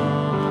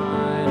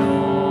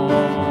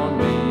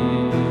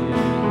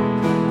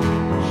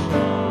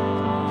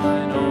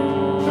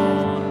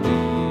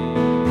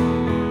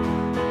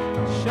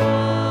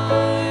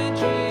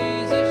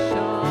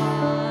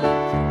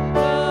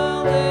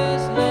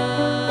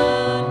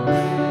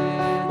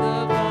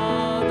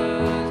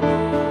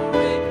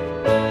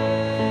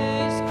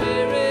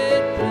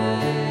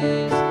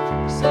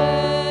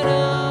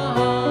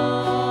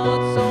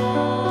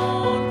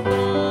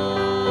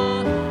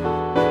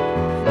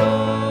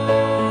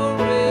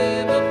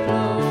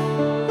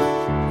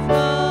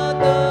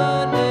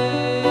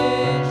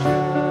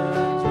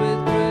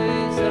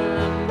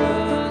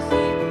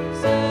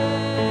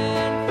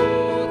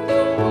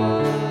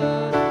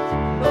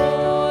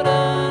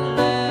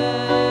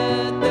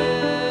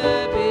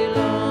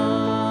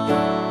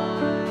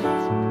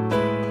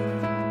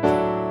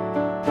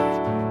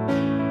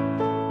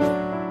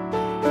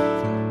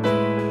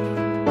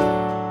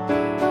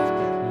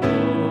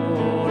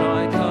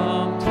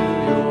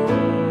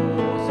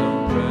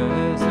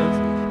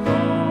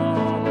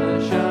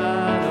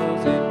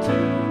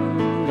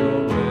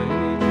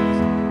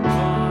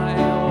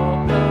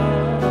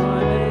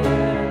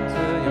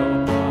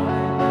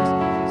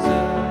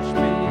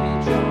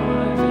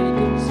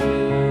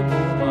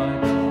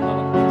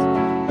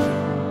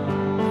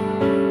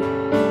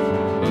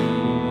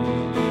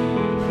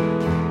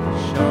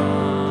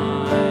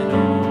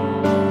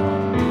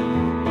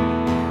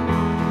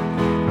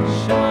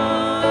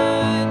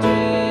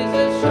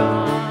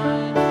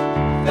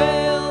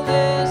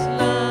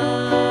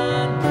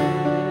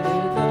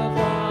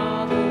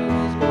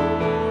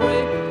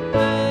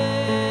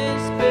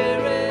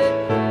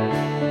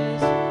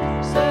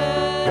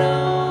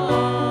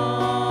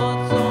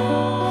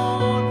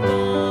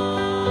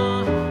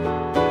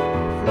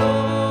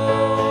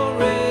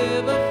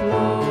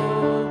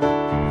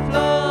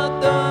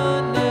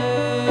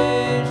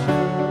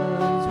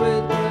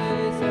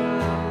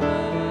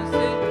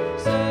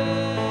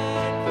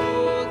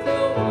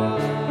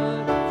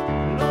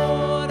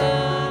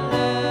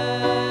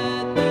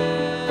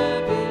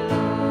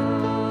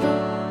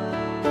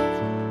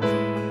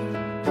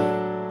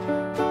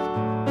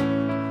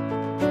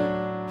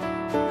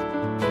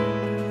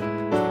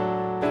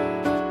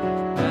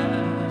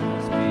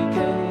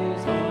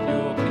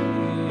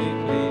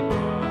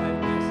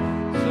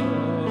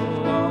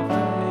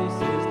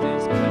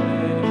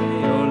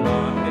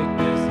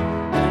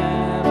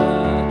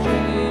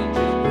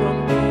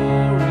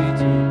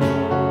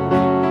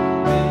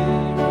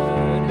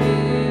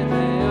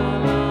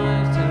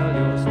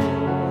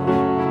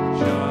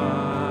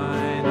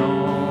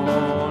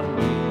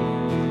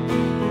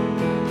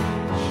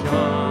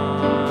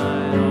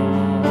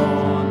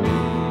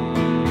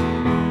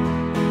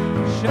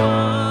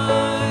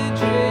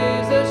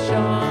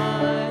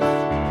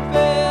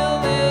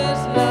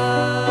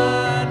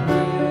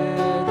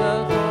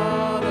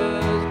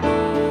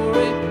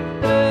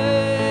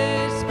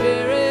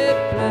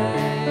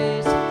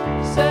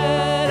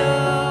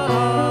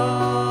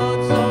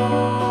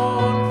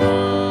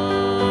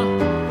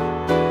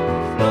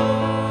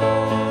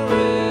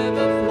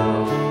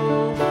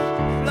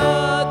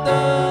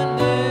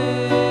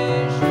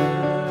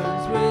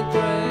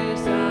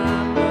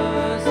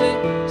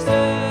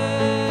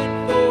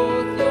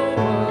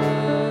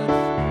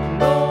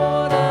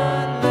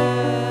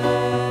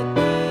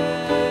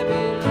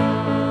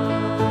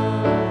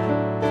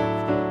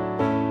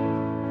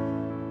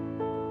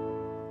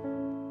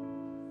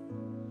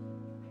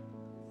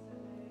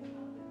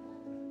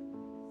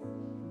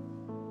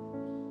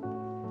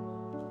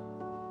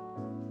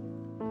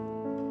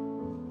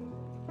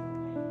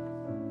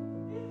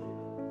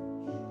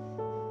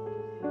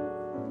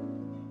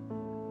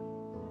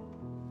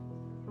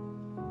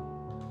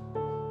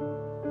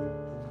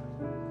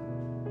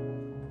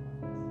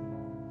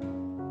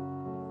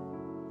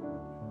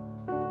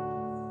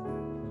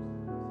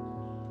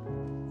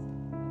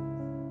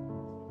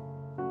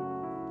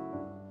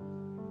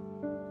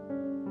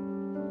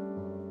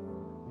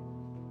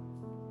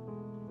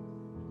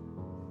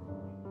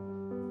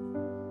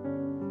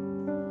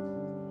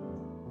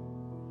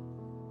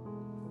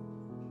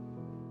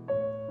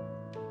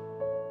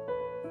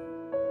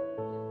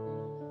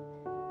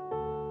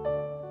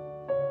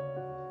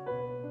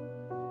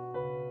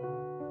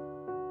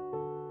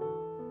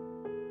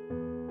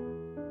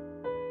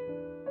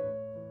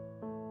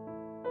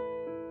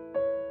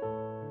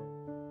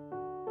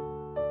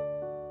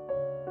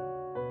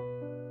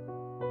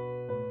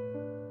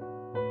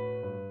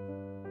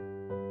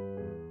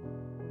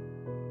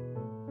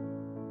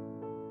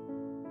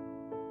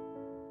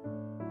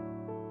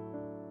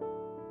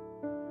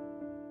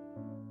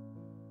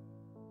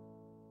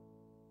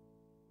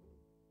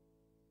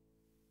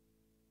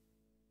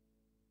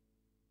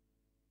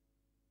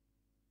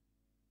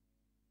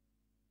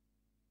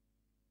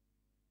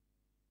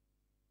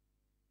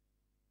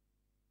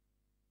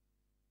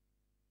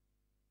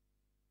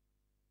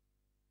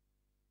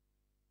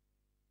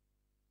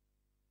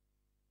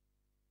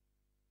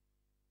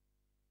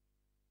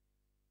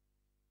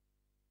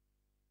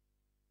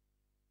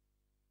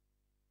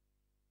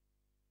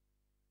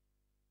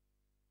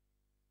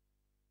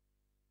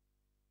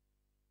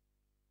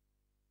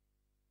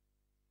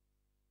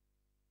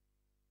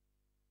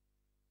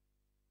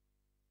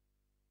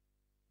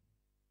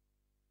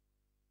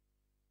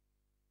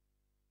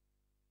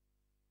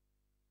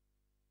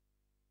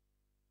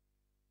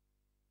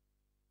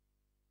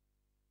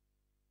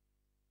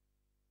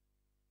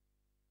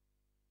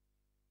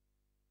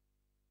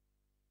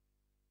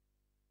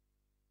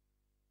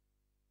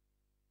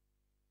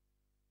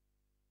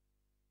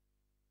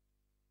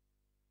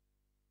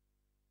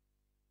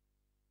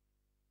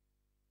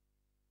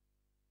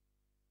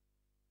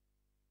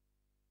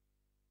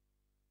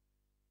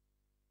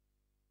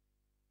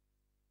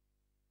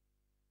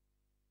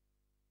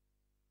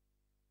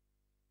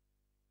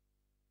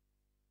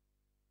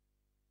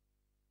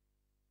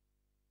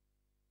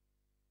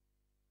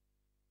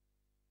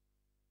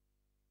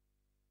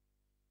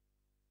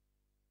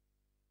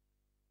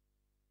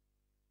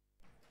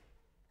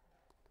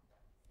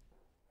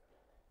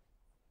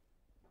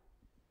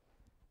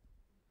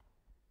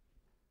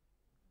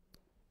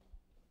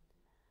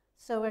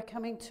So we're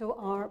coming to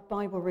our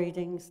Bible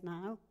readings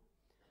now.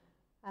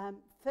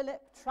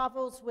 Philip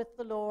travels with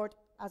the Lord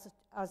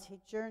as he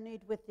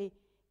journeyed with the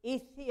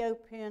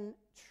Ethiopian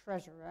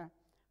treasurer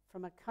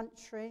from a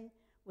country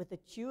with a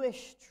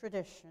Jewish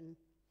tradition,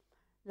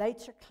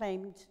 later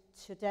claimed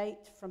to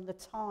date from the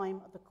time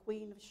of the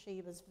Queen of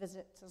Sheba's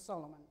visit to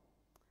Solomon.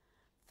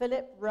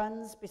 Philip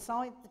runs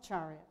beside the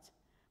chariot,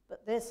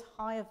 but this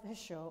high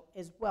official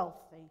is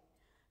wealthy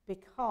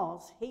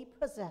because he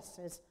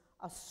possesses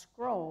a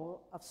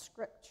scroll of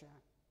scripture.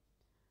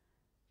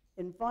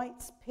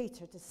 Invites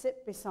Peter to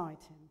sit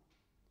beside him.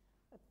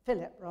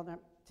 Philip, rather,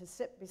 to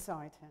sit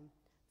beside him.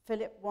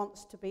 Philip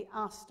wants to be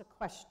asked a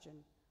question,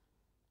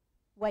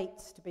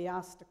 waits to be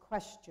asked a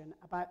question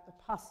about the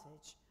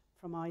passage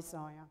from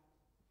Isaiah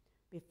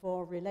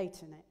before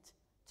relating it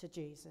to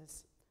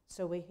Jesus.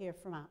 So we hear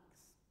from Acts.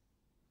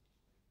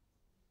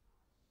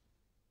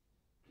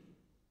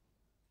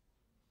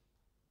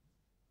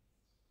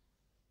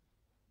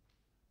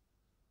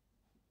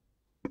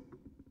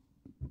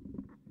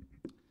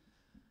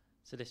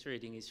 So this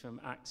reading is from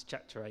Acts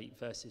chapter 8,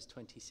 verses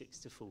 26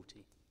 to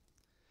 40.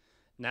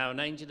 Now an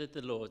angel of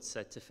the Lord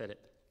said to Philip,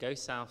 "Go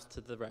south to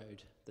the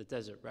road, the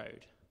desert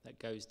road, that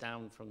goes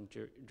down from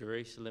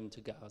Jerusalem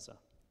to Gaza."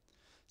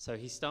 So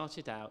he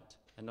started out,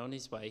 and on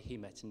his way he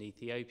met an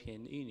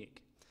Ethiopian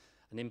eunuch,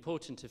 an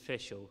important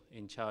official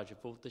in charge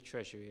of all the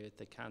treasury of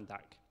the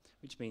Kandake,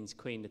 which means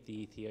Queen of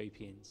the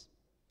Ethiopians.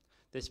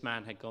 This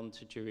man had gone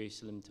to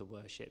Jerusalem to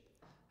worship,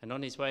 and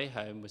on his way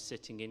home was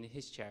sitting in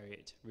his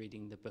chariot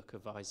reading the book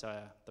of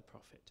Isaiah the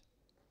prophet.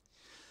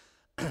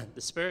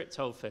 The Spirit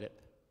told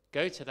Philip,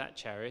 "Go to that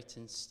chariot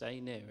and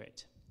stay near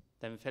it."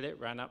 Then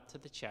Philip ran up to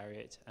the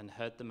chariot and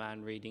heard the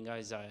man reading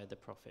Isaiah the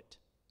prophet.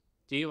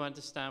 "Do you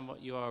understand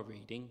what you are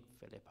reading?"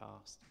 Philip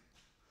asked.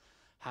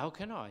 "How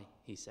can I,"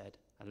 he said,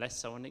 "unless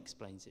someone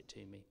explains it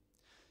to me?"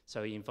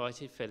 So he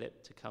invited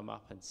Philip to come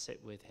up and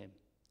sit with him.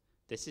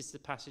 This is the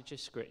passage of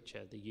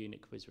scripture the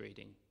eunuch was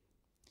reading.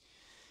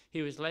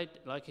 "He was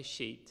led like a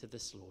sheep to the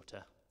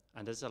slaughter,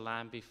 and as a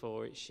lamb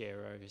before its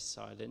shearer is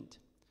silent,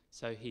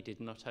 so he did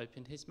not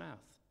open his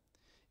mouth.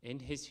 In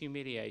his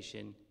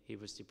humiliation he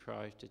was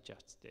deprived of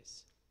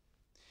justice.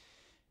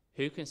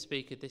 Who can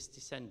speak of this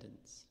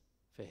descendants?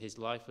 For his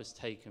life was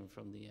taken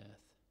from the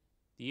earth."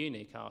 The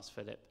eunuch asked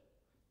Philip,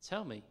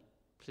 "Tell me,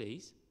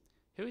 please,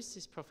 who is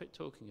this prophet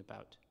talking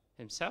about,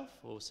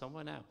 himself or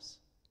someone else?"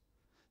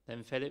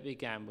 Then Philip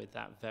began with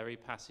that very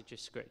passage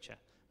of scripture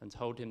and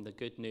told him the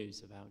good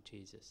news about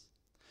Jesus.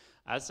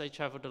 As they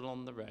travelled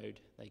along the road,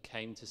 they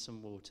came to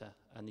some water,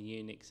 and the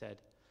eunuch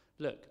said,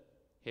 "Look,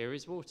 here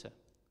is water.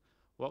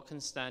 What can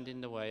stand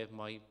in the way of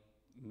my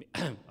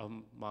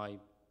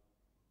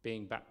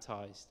being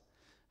baptized?"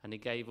 And he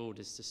gave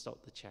orders to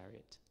stop the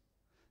chariot.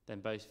 Then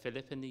both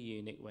Philip and the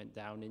eunuch went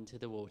down into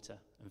the water,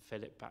 and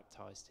Philip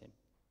baptized him.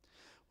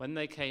 When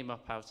they came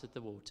up out of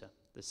the water,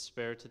 the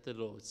Spirit of the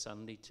Lord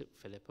suddenly took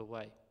Philip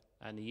away,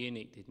 and the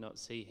eunuch did not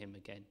see him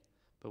again,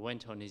 but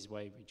went on his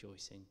way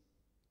rejoicing.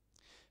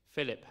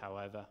 Philip,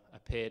 however,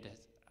 appeared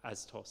at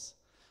Azotus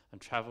and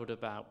travelled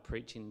about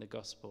preaching the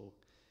gospel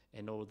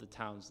in all the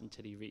towns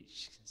until he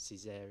reached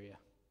Caesarea.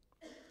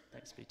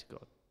 Thanks be to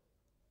God.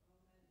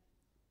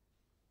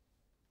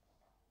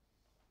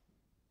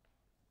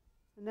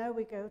 And now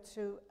we go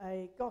to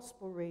a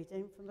gospel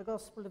reading from the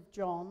Gospel of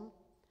John,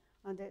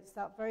 and it's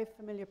that very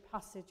familiar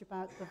passage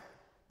about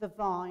the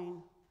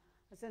vine.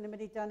 Has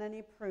anybody done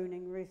any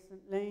pruning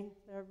recently?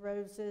 There are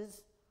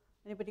roses.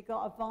 Anybody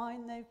got a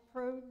vine they've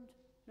pruned?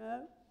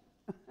 No?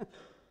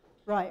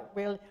 Right,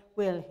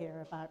 we'll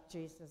hear about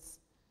Jesus'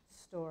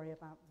 story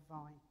about the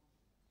vine.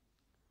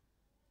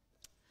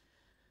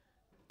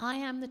 "I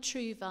am the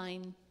true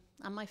vine,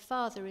 and my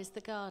Father is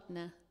the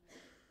gardener.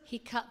 He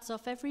cuts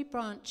off every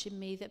branch in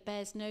me that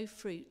bears no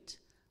fruit,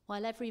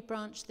 while every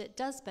branch that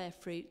does bear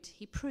fruit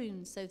he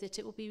prunes so that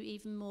it will be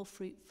even more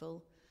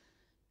fruitful.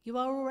 You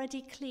are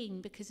already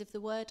clean because of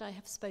the word I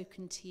have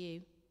spoken to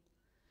you.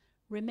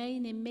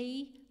 Remain in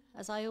me,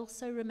 as I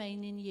also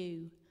remain in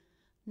you.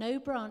 No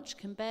branch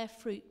can bear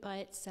fruit by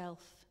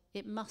itself.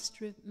 It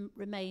must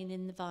remain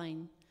in the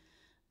vine.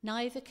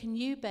 Neither can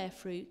you bear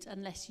fruit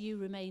unless you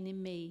remain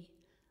in me.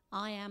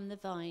 I am the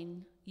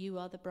vine, you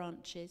are the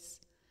branches.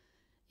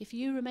 If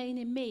you remain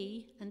in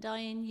me and I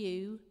in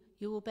you,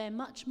 you will bear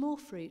much more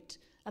fruit.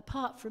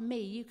 Apart from me,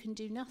 you can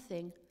do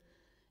nothing.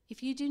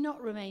 If you do not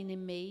remain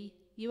in me,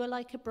 you are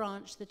like a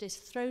branch that is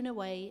thrown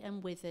away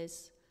and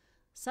withers.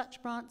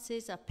 Such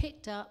branches are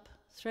picked up,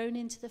 thrown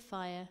into the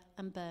fire,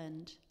 and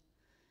burned.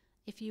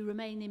 If you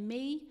remain in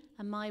me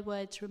and my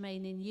words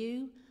remain in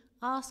you,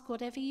 ask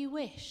whatever you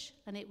wish,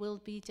 and it will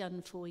be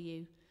done for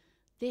you.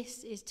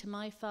 This is to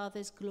my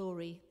Father's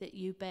glory that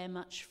you bear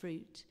much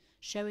fruit,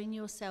 showing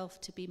yourself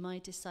to be my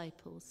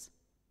disciples."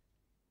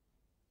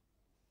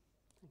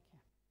 Thank you.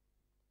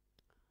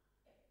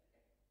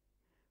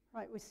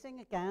 Right, we sing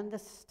again,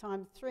 this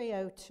time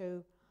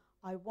 302,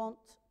 "I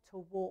Want to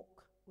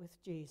Walk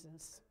with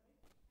Jesus."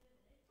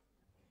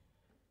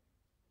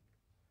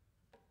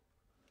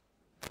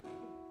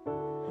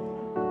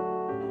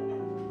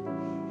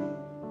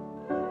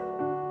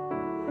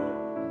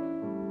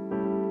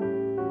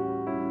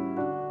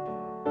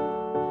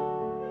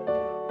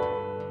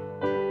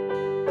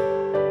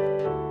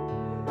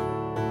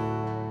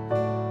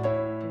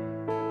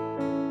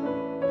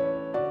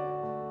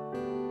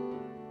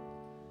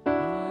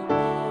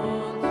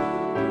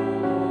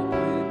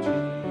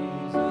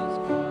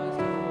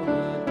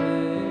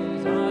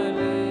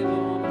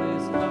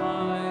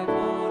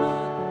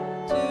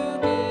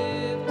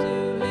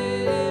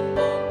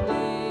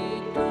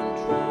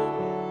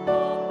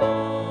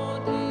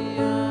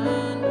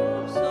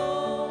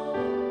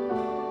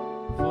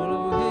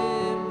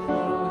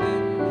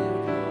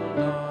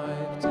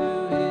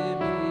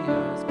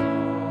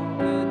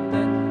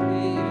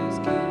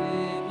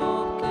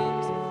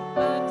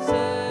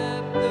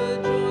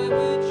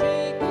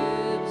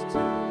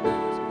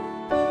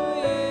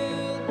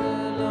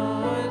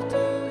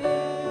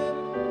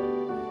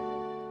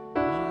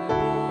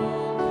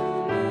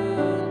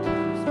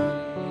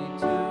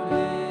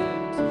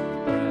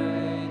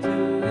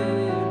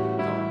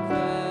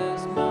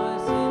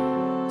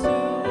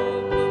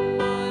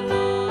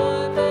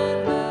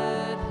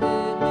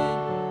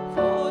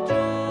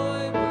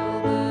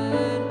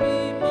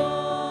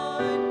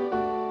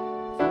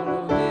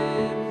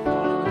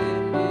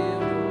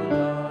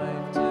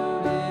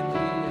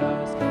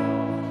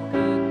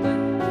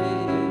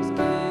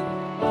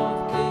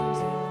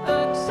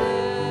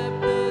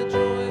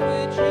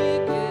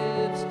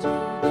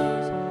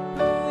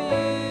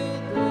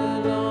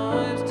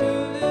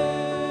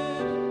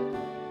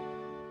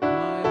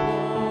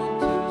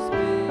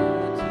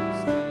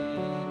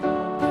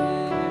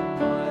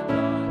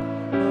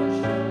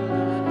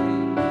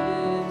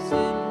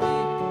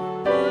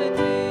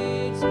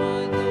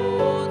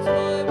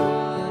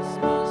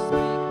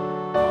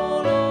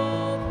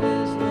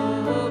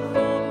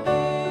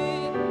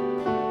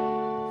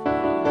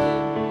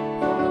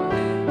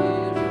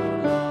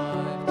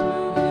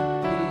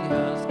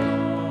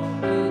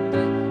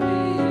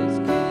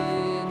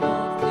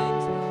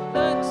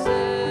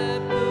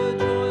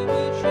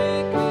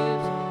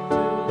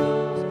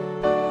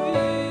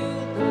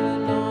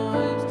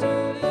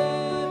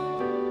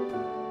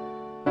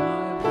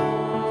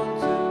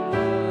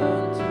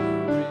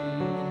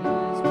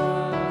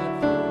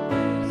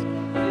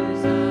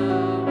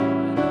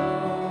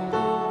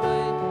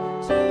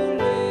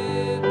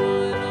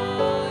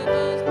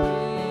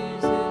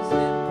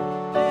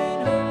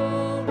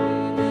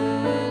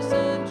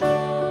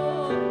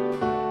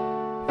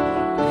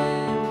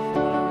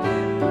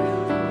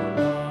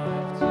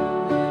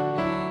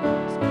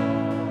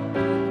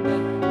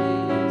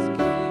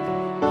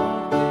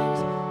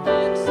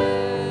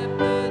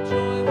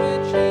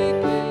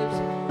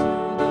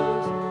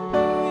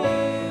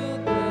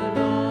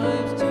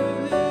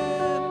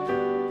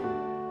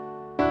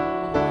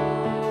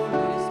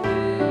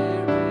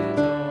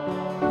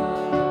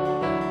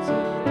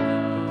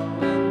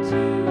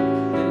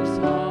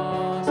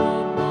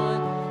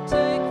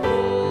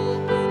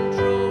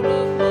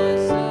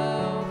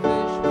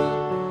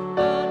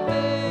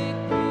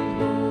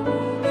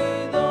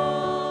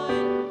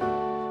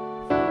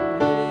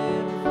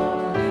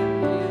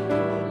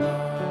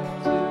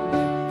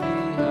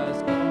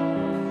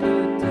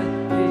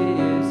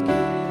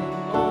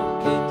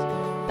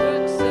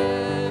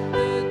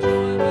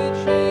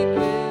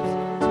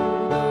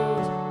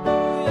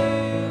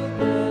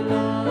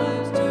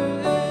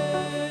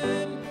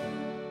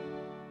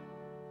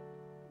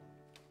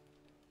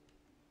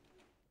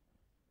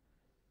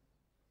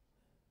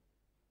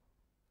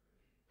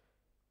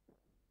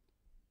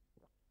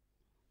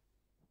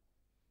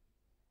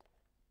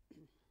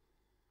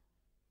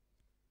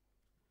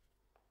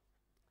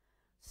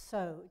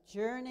 So,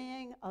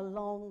 journeying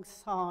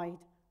alongside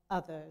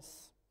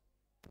others.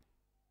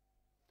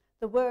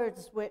 The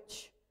words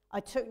which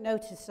I took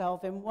notice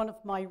of in one of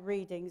my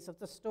readings of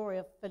the story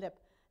of Philip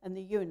and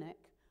the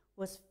eunuch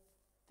was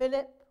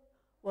Philip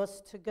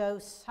was to go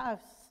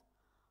south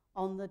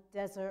on the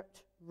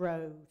desert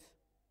road.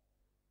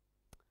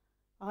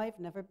 I've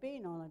never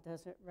been on a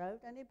desert road.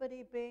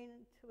 Anybody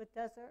been to a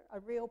desert, a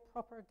real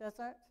proper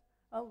desert?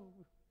 Oh,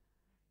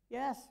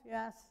 yes,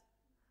 yes.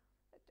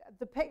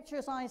 The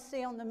pictures I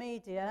see on the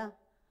media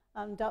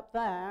and up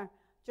there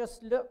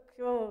just look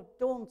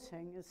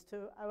daunting as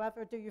to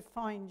however do you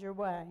find your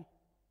way.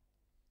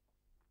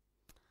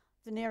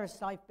 The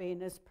nearest I've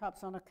been is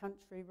perhaps on a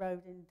country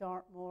road in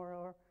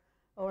Dartmoor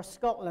or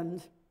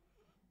Scotland.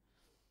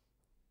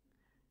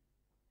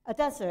 A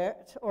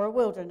desert or a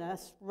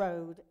wilderness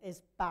road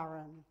is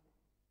barren.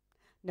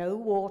 No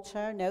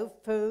water, no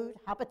food,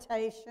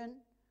 habitation,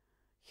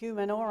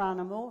 human or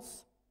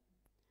animals.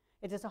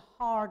 It is a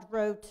hard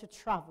road to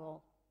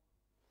travel.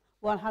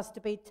 One has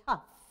to be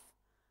tough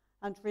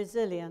and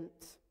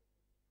resilient.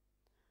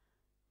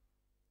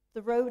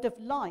 The road of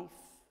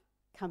life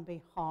can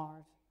be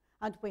hard,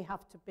 and we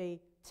have to be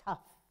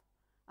tough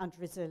and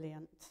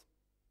resilient.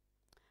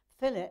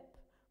 Philip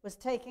was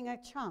taking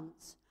a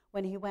chance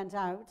when he went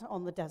out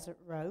on the desert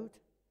road,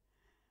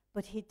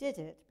 but he did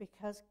it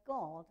because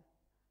God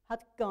had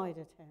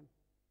guided him.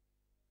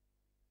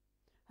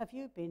 Have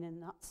you been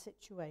in that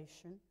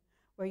situation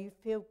where you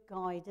feel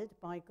guided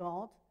by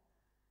God,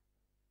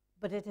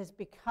 but it has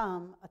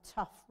become a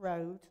tough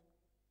road?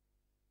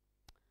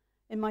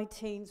 In my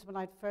teens, when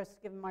I'd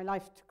first given my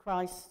life to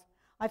Christ,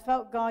 I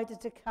felt guided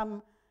to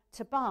come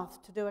to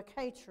Bath to do a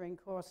catering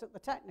course at the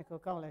Technical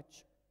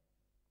College.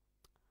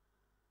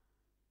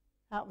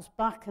 That was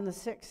back in the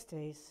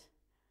 60s,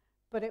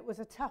 but it was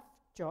a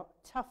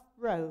tough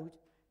road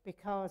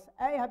because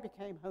A, I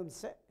became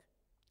homesick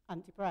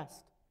and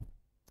depressed.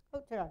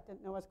 Oh dear, I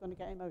didn't know I was going to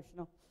get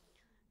emotional.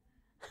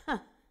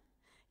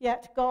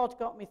 Yet God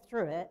got me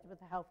through it with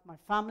the help of my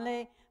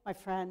family, my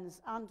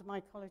friends, and my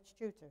college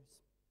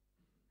tutors.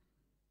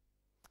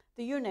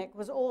 The eunuch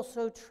was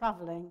also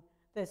traveling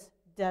this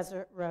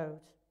desert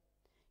road.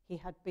 He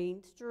had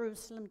been to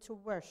Jerusalem to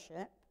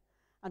worship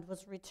and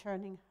was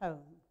returning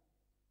home.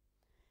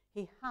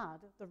 He had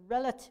the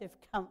relative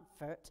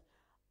comfort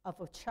of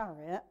a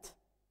chariot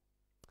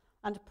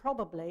and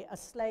probably a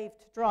slave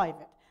to drive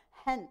it.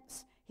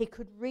 Hence, he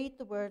could read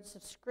the words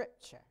of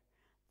Scripture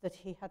that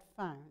he had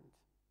found.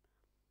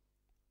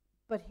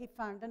 But he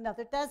found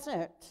another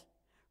desert.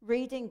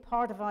 Reading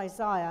part of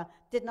Isaiah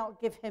did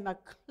not give him a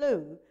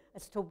clue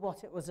as to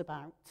what it was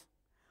about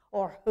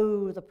or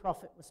who the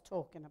prophet was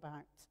talking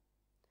about.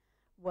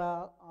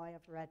 Well, I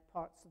have read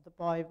parts of the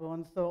Bible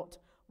and thought,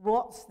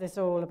 what's this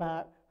all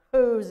about?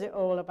 Who's it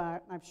all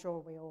about? And I'm sure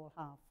we all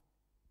have.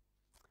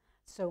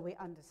 So we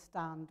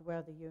understand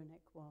where the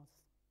eunuch was.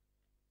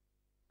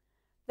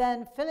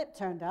 Then Philip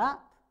turned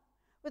up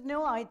with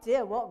no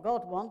idea what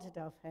God wanted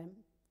of him,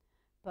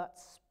 but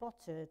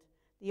spotted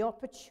the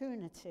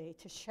opportunity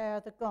to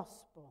share the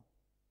gospel,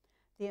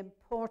 the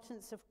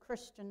importance of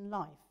Christian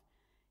life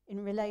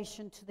in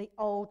relation to the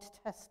Old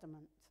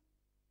Testament.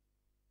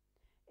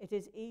 It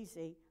is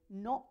easy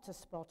not to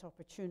spot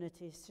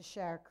opportunities to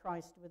share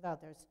Christ with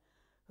others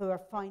who are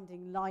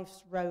finding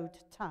life's road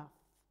tough,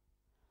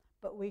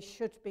 but we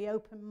should be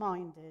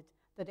open-minded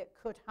that it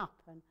could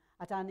happen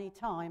at any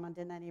time and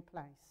in any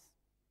place.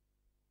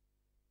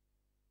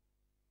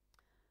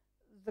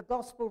 The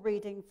gospel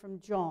reading from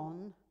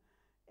John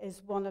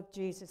is one of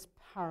Jesus'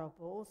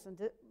 parables, and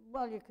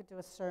you could do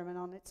a sermon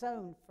on its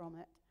own from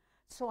it.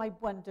 So I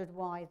wondered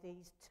why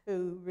these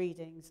two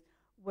readings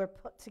were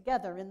put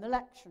together in the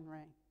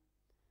lectionary.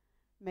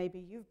 Maybe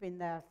you've been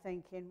there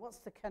thinking, what's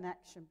the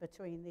connection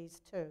between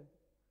these two?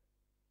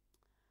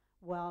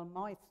 Well,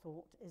 my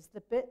thought is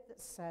the bit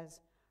that says,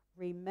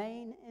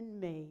 remain in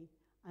me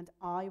and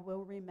I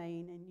will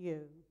remain in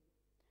you.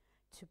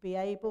 To be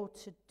able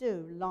to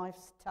do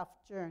life's tough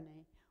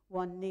journey,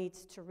 one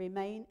needs to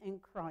remain in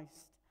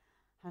Christ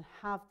and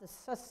have the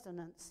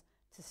sustenance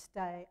to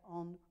stay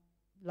on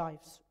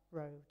life's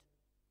road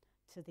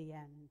to the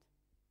end.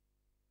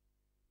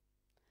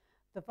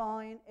 The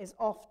vine is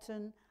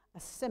often a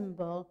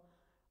symbol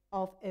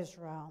of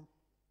Israel.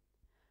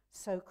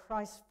 So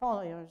Christ's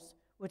followers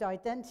would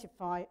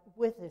identify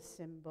with this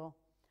symbol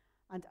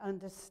and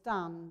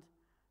understand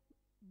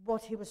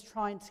what he was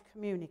trying to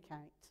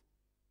communicate.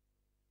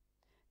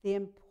 The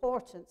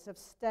importance of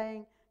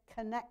staying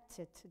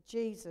connected to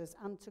Jesus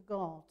and to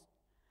God.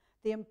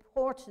 The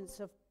importance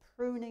of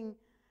pruning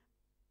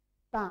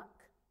back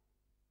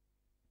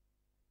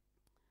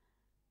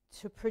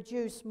to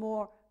produce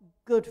more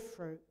good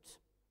fruit.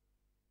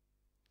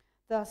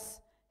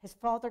 Thus, his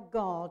Father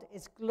God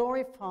is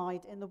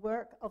glorified in the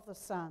work of the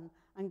Son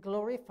and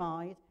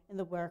glorified in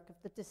the work of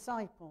the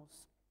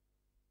disciples.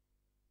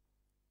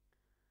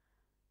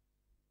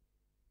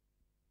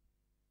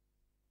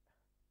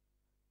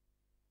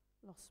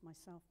 Lost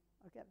myself.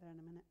 I'll get there in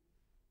a minute.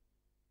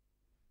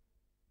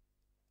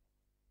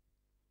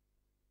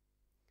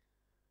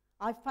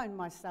 I found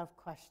myself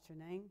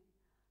questioning,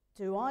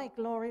 do I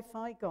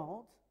glorify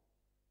God?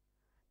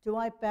 Do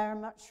I bear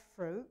much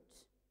fruit?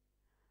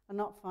 And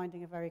not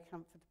finding a very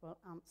comfortable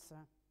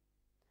answer.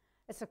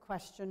 It's a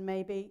question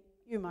maybe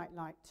you might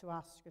like to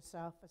ask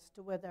yourself as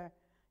to whether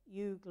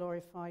you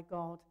glorify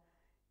God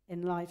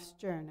in life's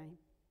journey.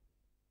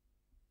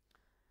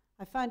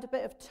 I found a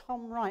bit of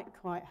Tom Wright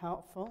quite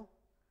helpful,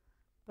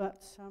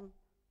 but the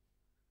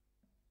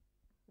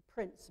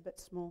print's a bit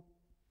small.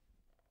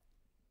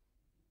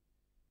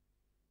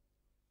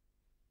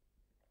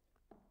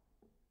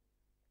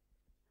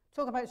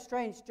 Talk about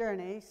strange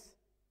journeys.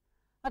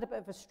 I had a bit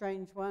of a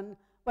strange one.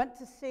 Went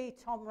to see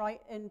Tom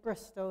Wright in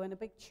Bristol in a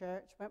big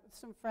church. Went with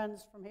some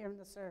friends from here in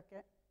the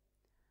circuit.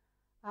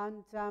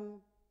 And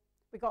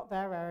we got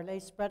there early,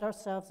 spread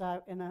ourselves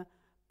out in a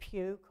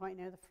pew quite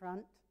near the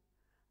front.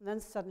 And then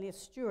suddenly a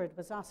steward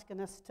was asking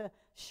us to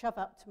shove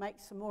up to make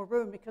some more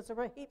room because there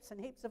were heaps and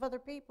heaps of other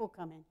people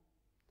coming.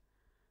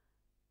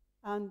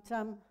 And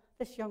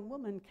this young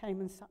woman came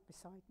and sat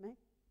beside me.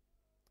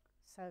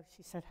 So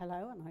she said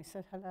hello, and I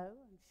said hello.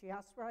 And she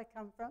asked where I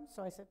come from,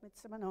 so I said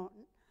Midsummer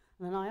Norton.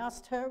 And then I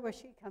asked her where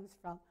she comes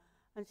from.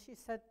 And she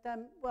said,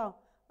 well,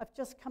 I've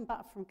just come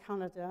back from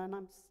Canada, and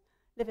I'm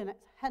living at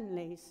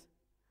Henley's.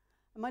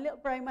 And my little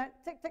brain went,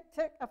 tick, tick,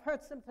 tick, I've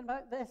heard something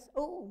about this.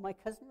 Oh, my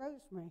cousin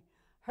Rosemary.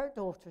 Her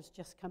daughter's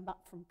just come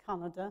back from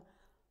Canada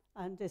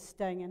and is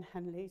staying in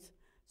Henley's.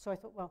 So I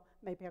thought, well,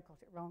 maybe I got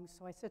it wrong.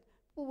 So I said,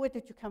 well, where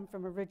did you come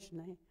from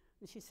originally?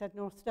 And she said,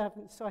 North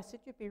Devon. So I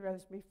said, you'd be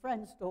Rosemary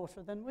Friend's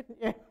daughter then, wouldn't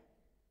you?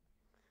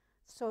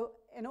 So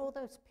in all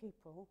those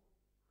people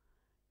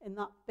in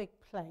that big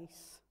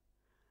place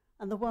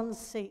and the one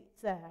seat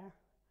there,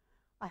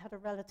 I had a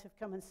relative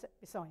come and sit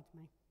beside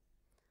me.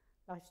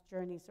 Life's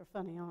journeys are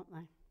funny, aren't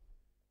they?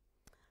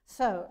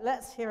 So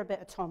let's hear a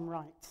bit of Tom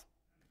Wright.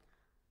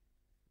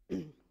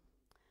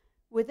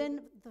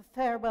 Within the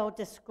farewell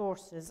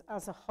discourses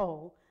as a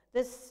whole,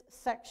 this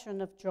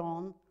section of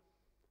John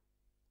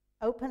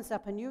opens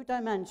up a new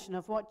dimension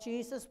of what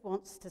Jesus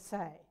wants to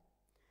say.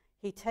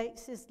 He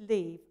takes his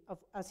leave of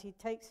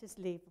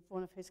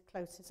one of his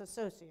closest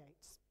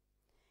associates.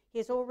 He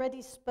has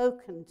already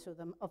spoken to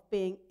them of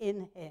being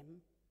in him,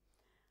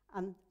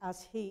 and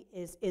as he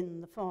is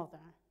in the Father.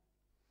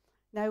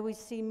 Now we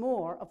see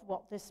more of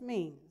what this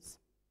means.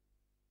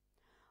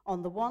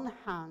 On the one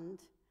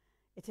hand,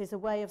 it is a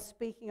way of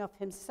speaking of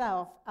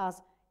himself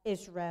as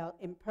Israel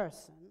in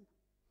person,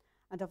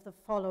 and of the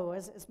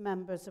followers as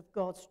members of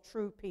God's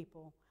true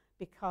people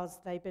because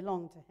they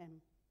belong to him.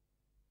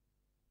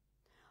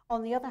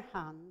 On the other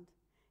hand,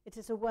 it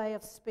is a way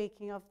of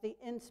speaking of the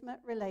intimate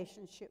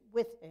relationship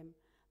with him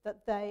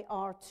that they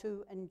are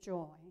to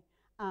enjoy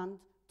and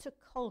to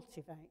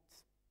cultivate.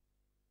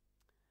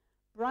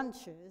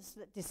 Branches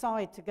that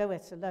decide to go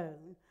it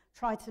alone,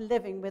 try to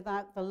living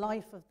without the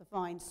life of the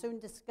vine, soon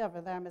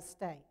discover their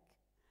mistake.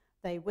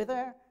 They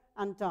wither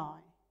and die,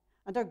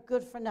 and are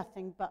good for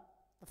nothing but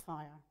the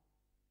fire.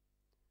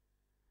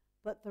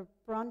 But the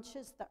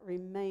branches that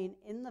remain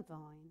in the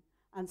vine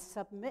and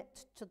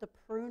submit to the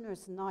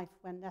pruner's knife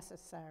when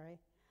necessary,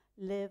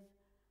 live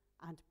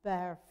and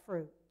bear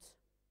fruit.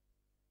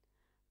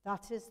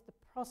 That is the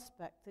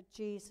prospect that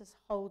Jesus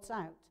holds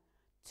out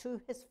to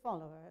his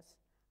followers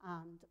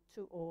and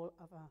to all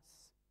of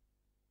us.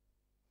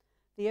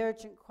 The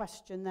urgent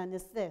question then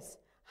is this: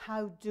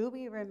 how do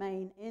we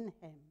remain in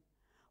him?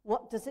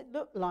 What does it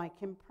look like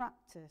in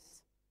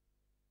practice?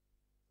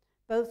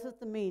 Both of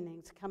the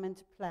meanings come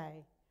into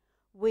play.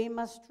 We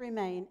must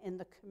remain in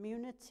the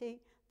community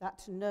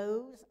that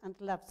knows and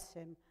loves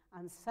him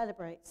and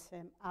celebrates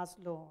him as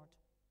Lord.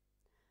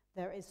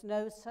 There is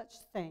no such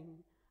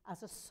thing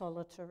as a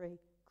solitary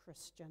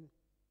Christian.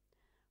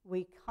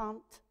 We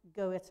can't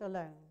go it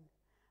alone,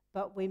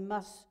 but we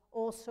must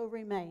also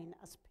remain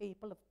as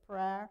people of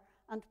prayer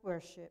and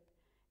worship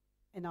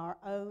in our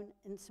own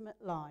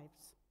intimate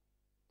lives.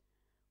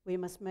 We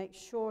must make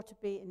sure to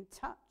be in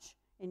touch,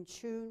 in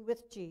tune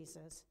with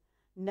Jesus,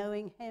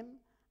 knowing him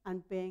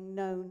and being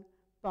known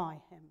by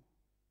him.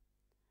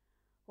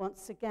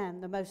 Once again,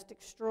 the most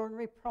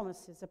extraordinary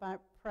promises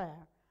about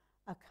prayer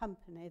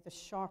accompany the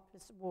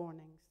sharpest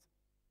warnings.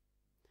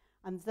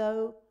 And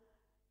though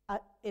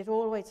it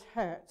always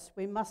hurts,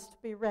 we must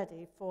be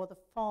ready for the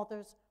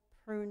Father's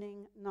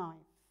pruning knife.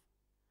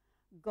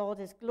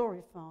 God is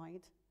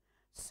glorified,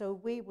 so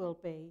we will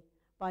be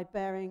by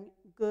bearing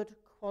good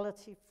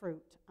quality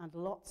fruit and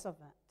lots of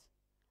it.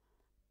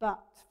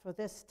 But for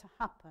this to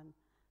happen,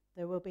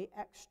 there will be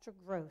extra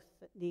growth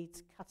that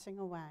needs cutting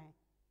away.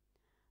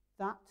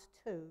 That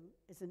too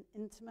is an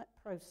intimate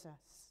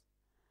process.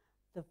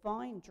 The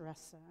vine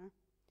dresser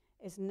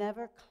is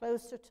never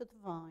closer to the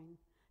vine,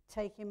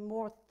 taking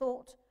more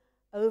thought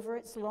over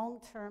its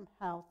long-term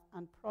health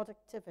and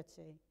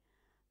productivity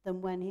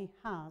than when he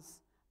has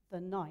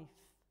the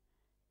knife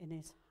in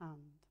his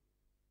hand.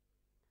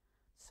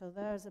 So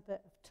there's a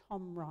bit of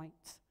Tom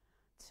Wright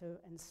to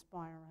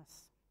inspire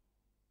us.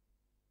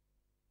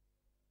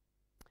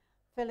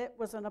 Philip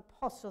was an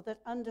apostle that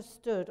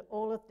understood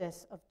all of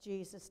this of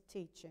Jesus'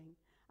 teaching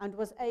and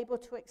was able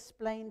to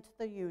explain to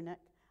the eunuch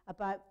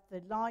about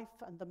the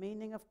life and the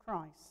meaning of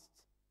Christ.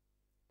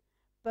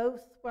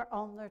 Both were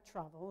on their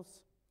travels,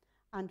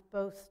 and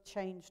both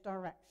changed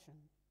direction.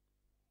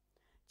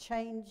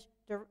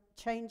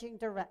 Changing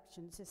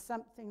directions is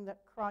something that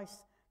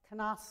Christ can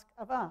ask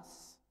of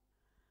us,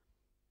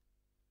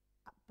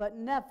 but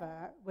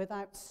never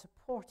without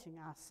supporting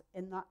us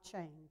in that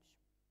change.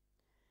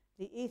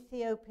 The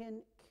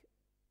Ethiopian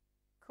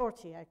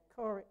courtier,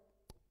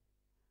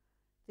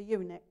 the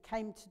eunuch,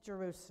 came to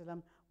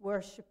Jerusalem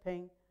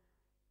worshipping,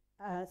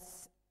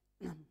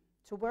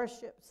 to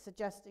worship,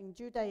 suggesting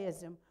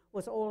Judaism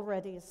was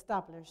already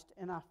established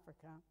in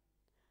Africa.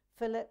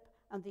 Philip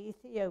and the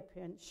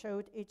Ethiopian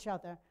showed each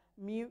other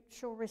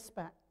mutual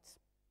respect,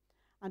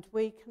 and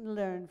we can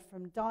learn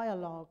from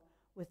dialogue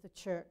with the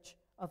Church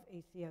of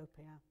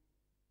Ethiopia.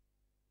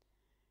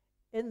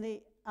 In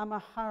the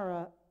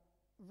Amhara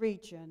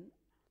region,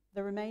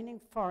 the remaining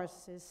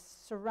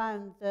forests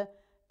surround the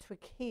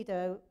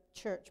Twakedo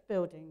church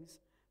buildings,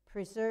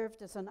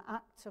 preserved as an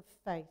act of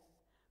faith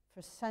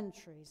for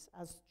centuries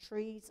as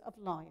trees of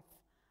life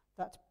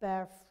that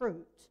bear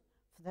fruit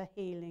for the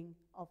healing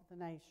of the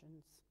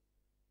nations.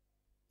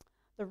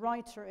 The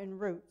writer in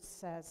Roots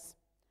says,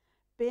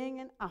 "Being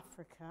in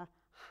Africa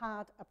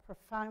had a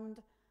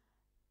profound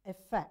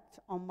effect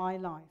on my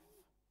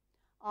life.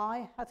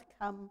 I had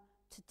come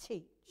to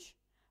teach,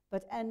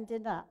 but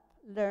ended up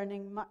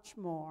learning much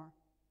more.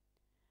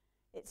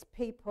 Its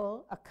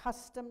people,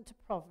 accustomed to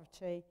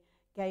poverty,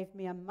 gave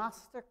me a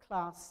master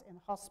class in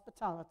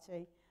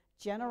hospitality,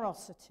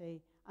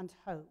 generosity, and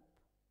hope.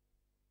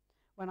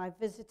 When I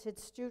visited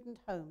student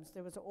homes,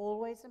 there was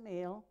always a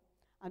meal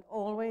and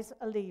always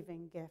a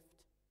leaving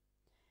gift.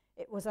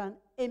 It was an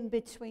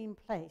in-between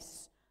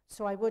place,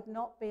 so I would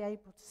not be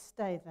able to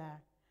stay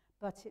there,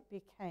 but it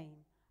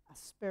became a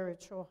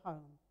spiritual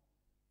home."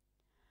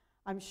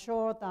 I'm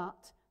sure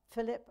that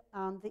Philip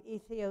and the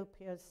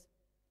Ethiopians'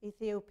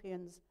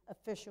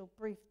 official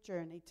brief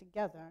journey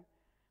together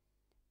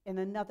in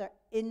another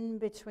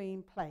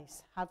in-between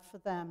place had for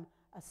them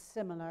a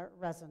similar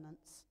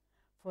resonance,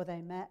 for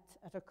they met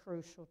at a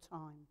crucial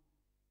time.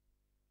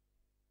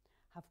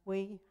 Have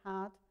we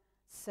had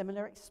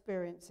similar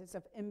experiences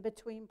of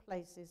in-between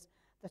places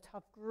that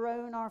have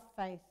grown our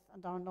faith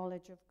and our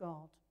knowledge of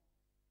God?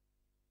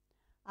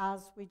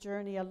 As we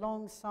journey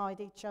alongside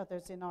each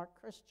other in our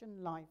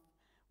Christian life,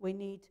 we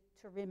need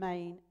to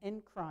remain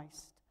in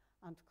Christ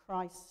and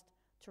Christ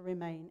to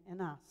remain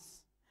in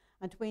us.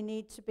 And we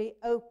need to be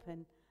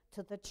open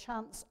to the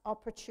chance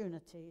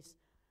opportunities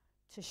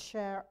to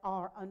share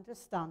our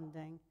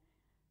understanding,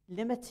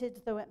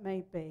 limited though it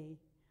may be,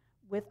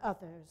 with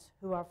others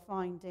who are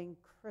finding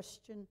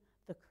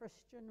the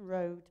Christian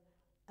road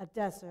a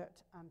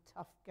desert and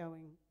tough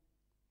going.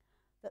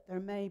 That there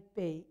may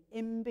be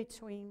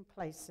in-between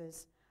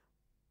places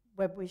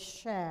where we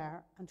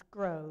share and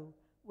grow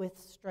with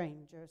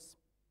strangers.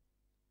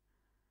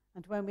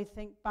 And when we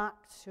think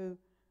back to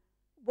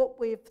what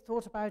we've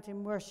thought about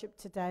in worship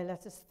today,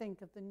 let us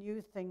think of the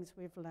new things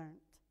we've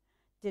learnt.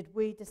 Did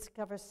we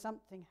discover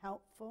something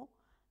helpful?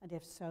 And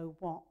if so,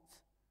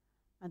 what?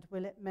 And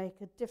will it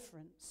make a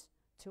difference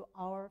to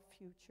our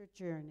future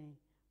journey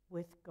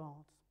with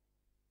God?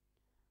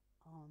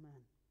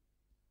 Amen.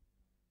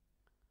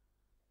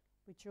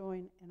 We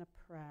join in a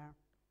prayer.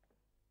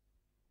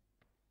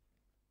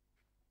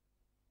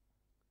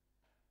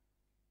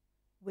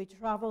 We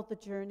travel the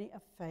journey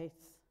of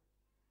faith,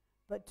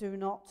 but do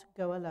not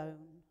go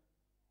alone,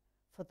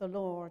 for the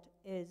Lord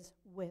is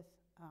with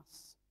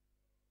us.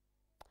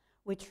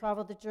 We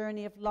travel the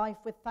journey of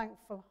life with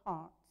thankful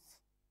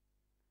hearts,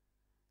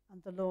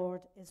 and the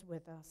Lord is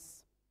with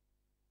us.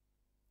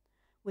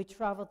 We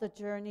travel the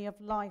journey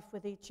of life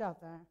with each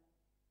other,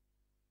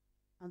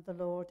 and the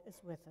Lord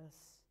is with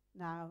us,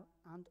 now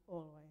and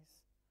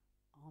always.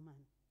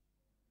 Amen.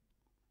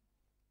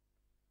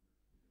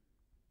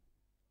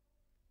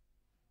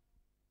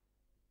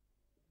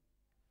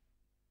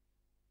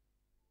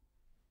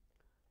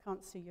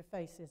 Can't see your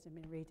faces in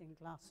my reading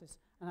glasses,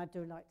 and I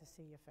do like to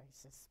see your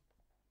faces.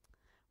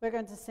 We're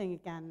going to sing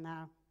again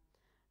now.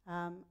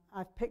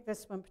 I've picked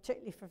this one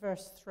particularly for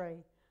verse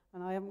 3,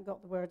 and I haven't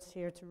got the words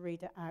here to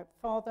read it out.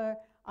 Father,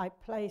 I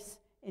place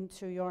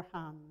into your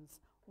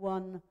hands.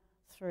 1,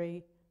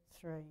 3,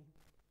 3.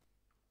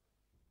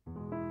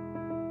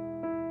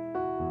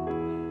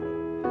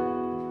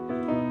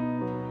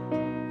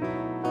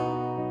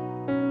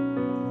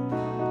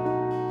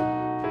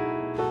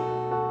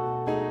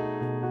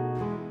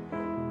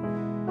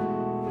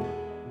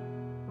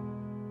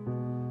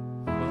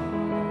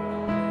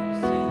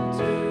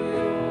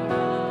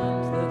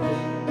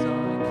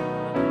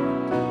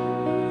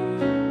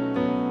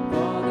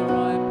 Father,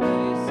 I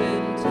place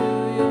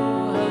into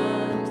your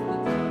hands the things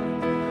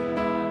I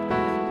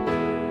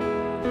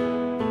cannot do.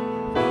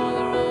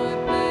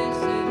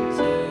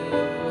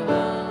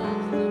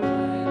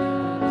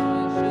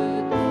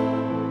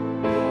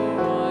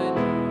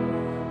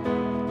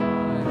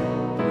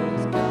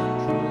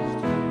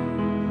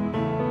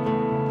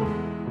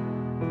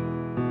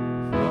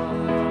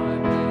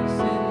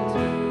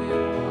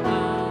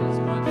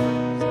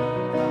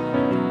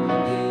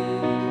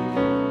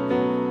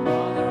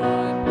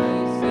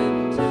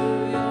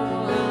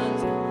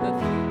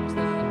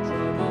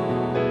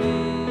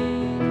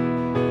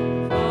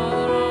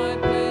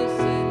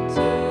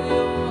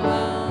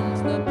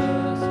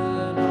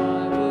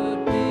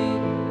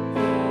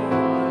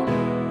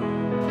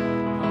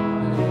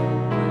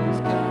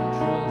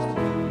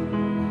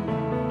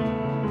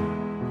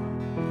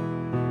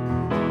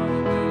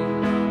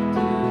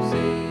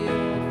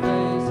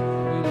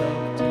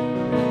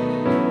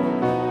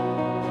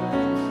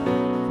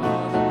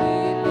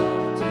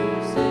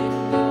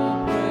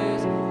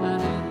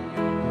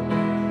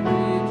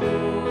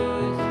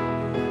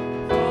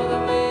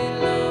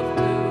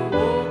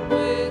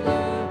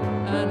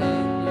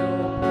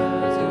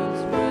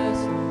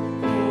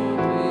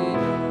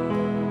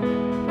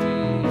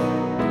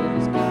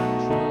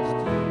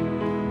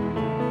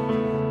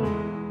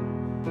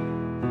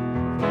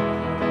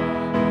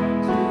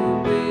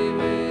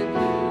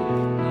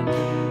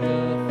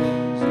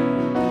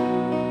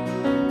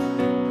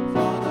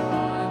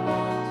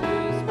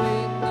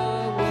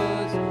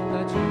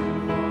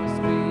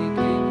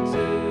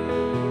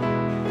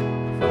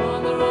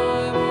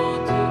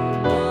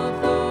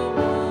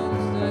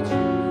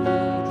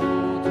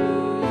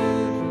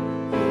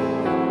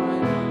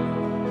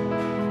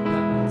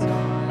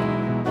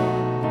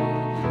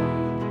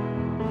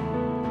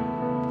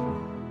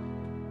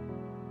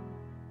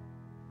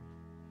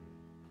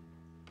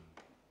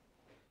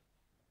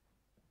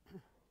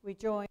 we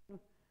join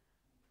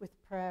with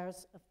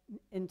prayers of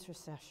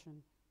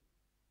intercession.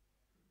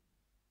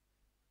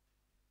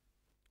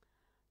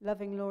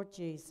 Loving Lord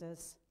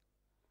Jesus,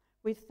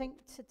 we think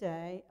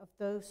today of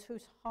those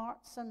whose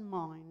hearts and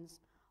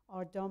minds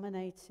are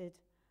dominated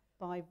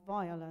by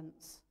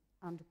violence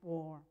and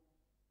war.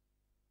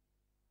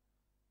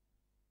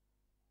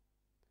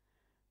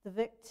 The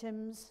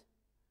victims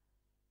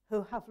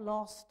who have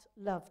lost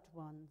loved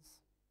ones,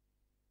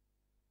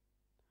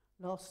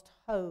 lost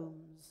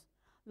homes,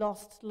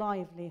 lost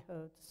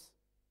livelihoods.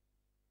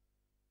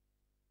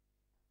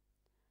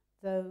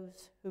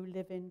 Those who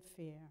live in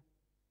fear.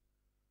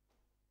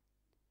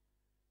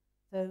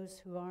 Those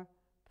who are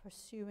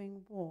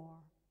pursuing war,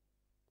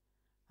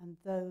 and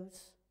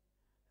those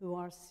who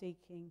are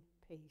seeking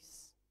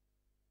peace.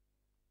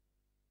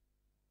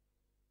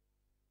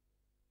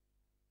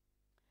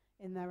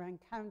 In their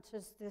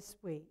encounters this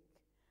week,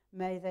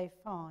 may they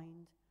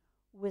find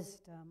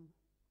wisdom,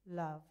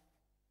 love,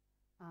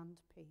 and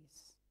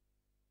peace.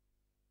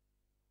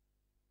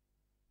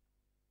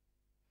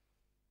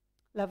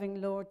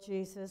 Loving Lord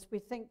Jesus, we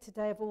think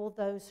today of all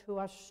those who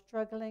are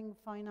struggling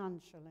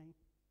financially,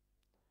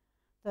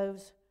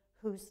 those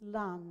whose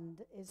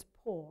land is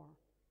poor,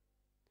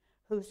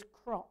 whose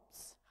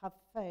crops have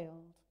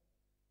failed,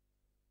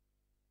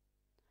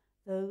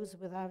 those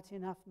without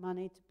enough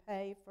money to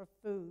pay for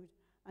food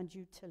and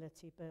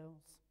utility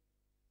bills.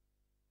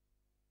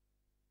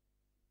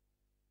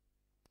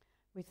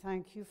 We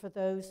thank you for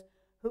those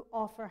who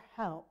offer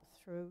help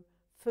through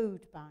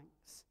food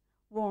banks,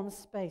 warm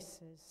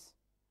spaces,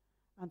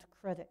 and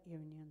credit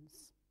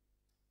unions.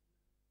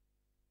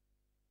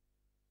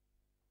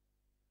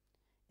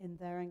 In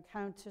their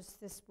encounters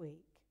this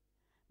week,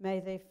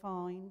 may they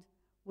find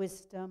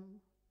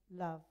wisdom,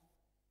 love,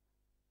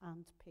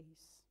 and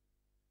peace.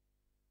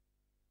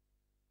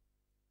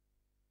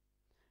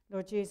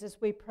 Lord Jesus,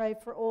 we pray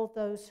for all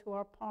those who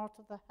are part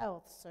of the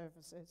health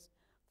services,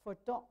 for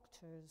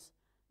doctors,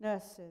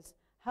 nurses,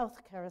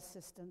 healthcare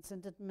assistants,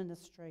 and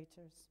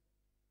administrators.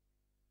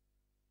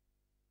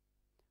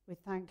 We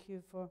thank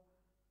you for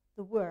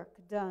the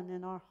work done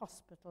in our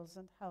hospitals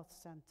and health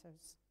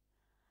centres.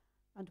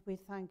 And we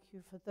thank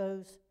you for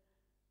those,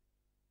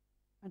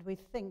 and we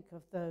think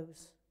of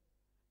those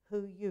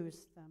who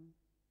use them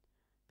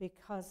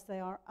because they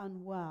are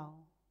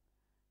unwell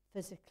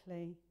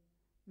physically,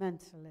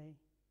 mentally,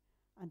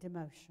 and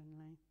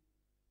emotionally.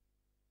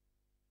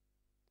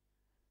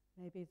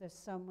 Maybe there's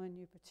someone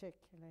you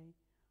particularly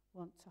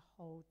want to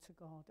hold to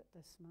God at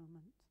this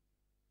moment.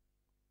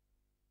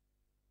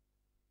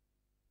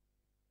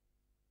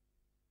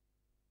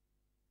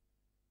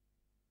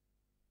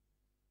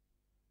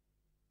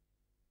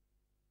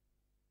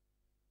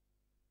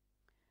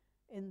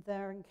 In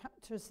their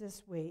encounters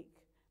this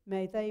week,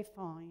 may they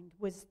find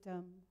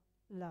wisdom,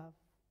 love,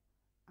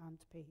 and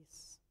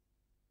peace.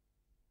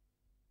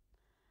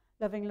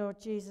 Loving Lord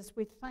Jesus,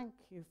 we thank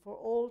you for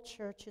all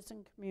churches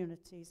and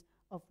communities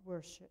of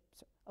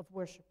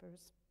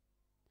worshippers,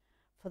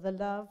 for the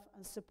love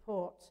and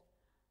support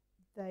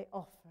they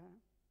offer,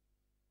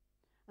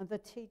 and the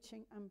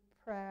teaching and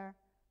prayer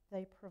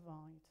they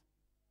provide.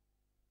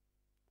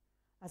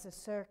 As a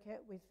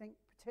circuit, we think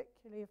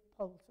particularly of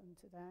Poulton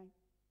today.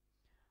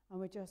 And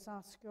we just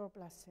ask your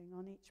blessing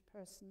on each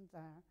person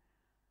there,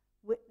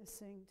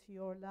 witnessing to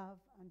your love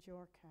and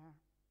your care.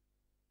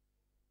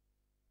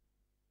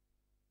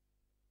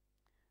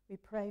 We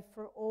pray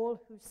for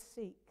all who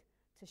seek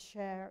to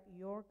share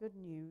your good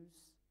news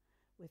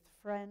with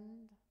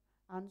friend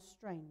and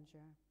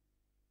stranger,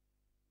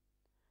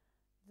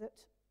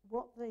 that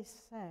what they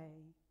say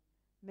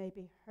may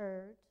be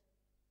heard,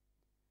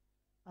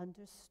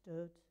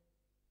 understood,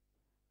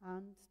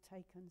 and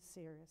taken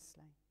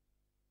seriously.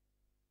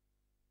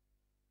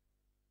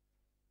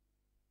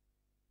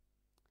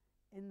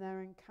 In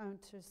their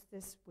encounters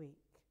this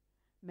week,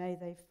 may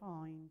they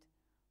find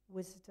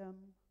wisdom,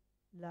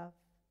 love,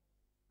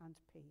 and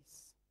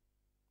peace.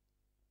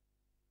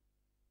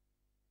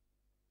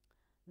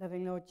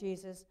 Loving Lord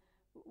Jesus,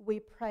 we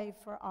pray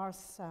for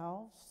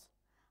ourselves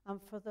and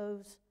for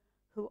those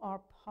who are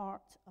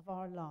part of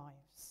our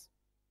lives.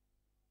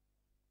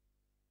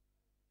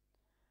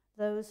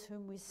 Those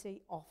whom we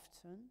see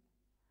often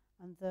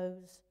and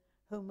those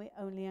whom we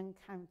only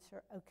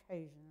encounter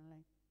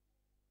occasionally.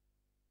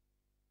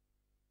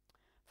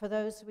 For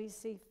those we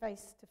see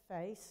face to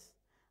face,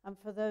 and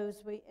for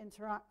those we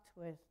interact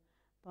with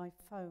by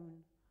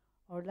phone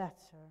or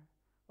letter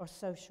or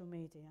social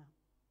media.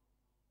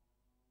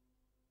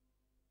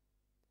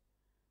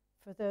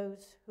 For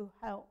those who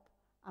help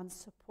and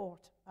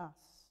support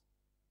us.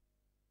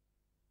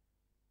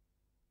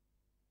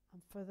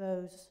 And for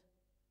those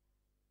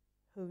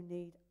who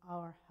need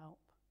our help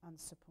and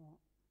support.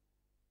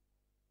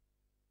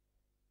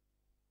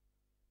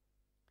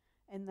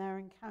 In their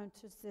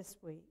encounters this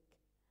week,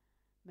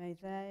 may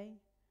they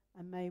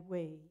and may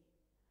we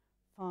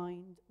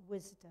find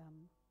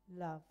wisdom,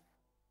 love,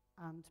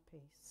 and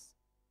peace.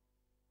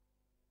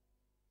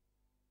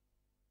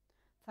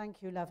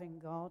 Thank you, loving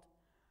God,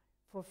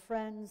 for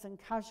friends and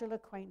casual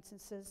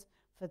acquaintances,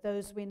 for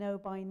those we know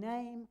by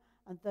name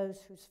and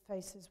those whose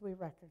faces we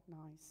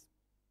recognize,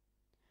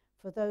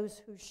 for those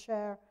who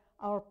share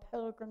our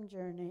pilgrim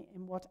journey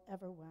in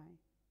whatever way.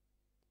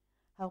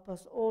 Help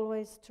us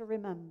always to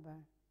remember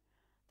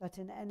that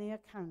in any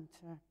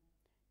encounter,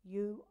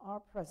 you are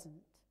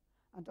present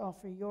and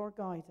offer your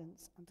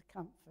guidance and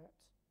comfort.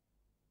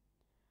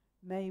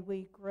 May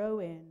we grow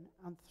in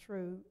and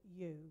through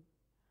you,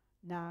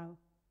 now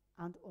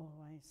and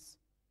always.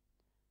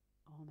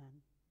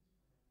 Amen.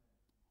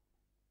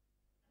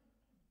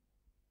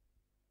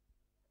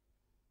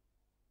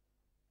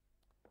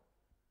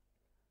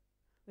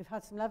 We've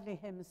had some lovely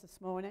hymns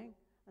this morning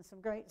and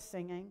some great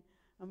singing,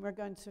 and we're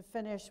going to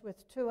finish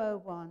with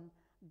 201,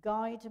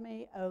 Guide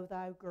Me, O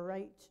Thou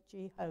Great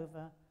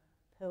Jehovah,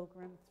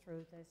 Pilgrim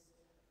Through This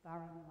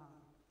Barren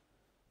Land.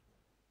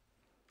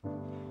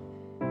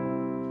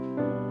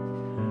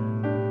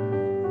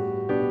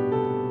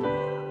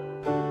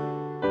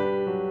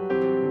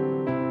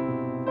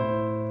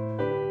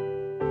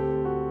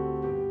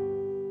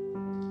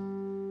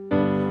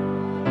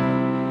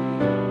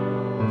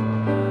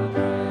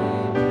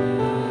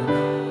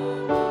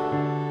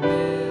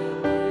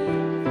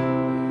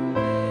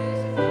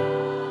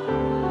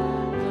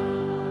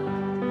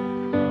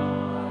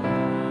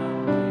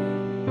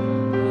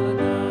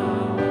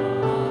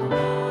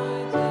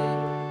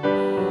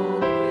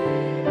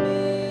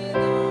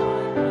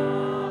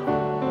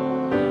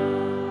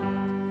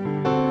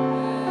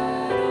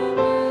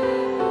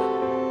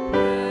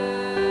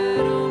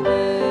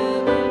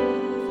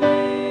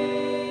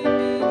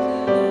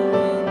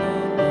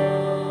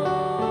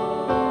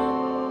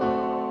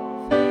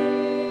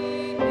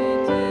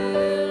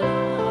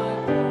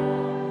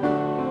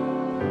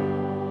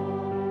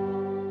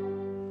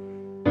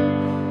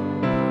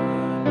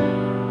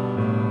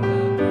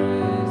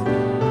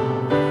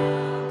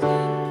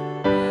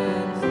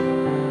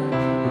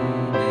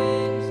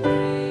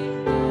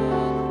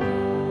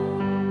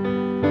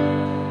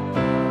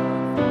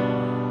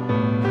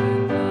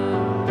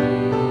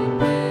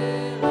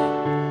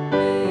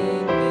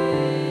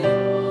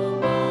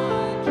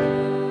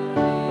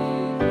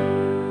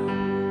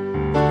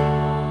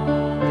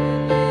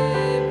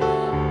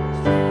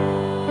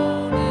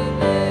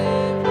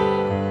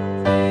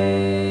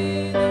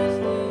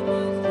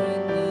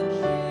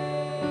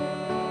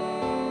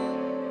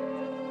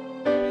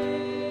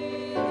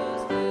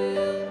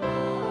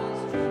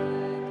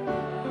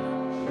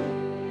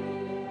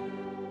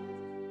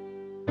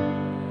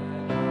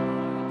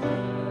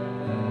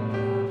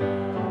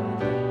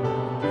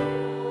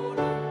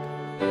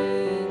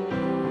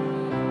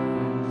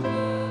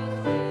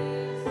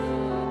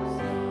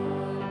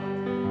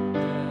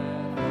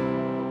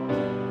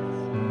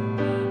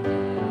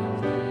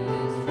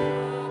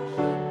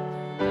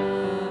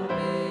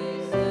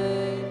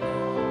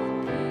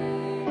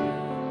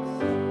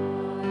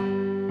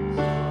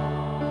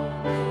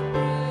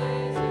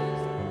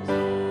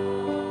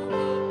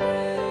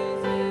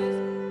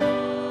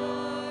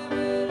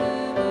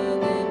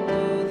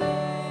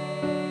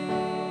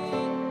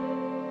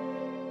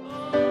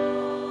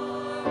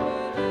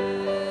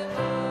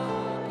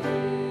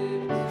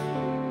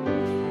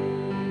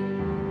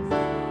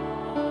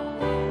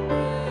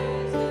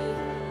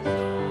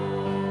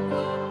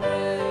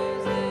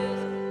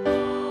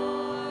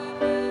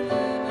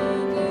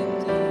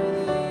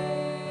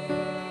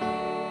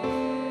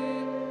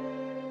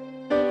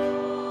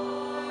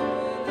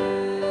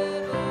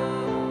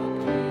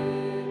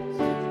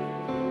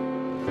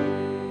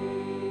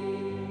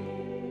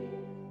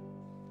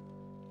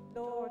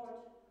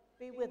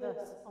 With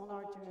us on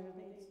our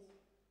journeys.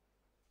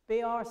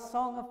 Be our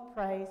song of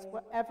praise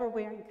wherever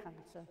we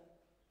encounter.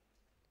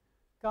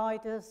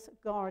 Guide us,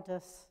 guard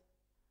us,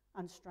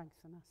 and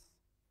strengthen us.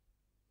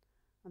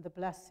 And the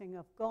blessing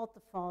of God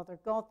the Father,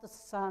 God the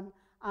Son,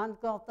 and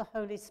God the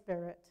Holy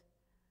Spirit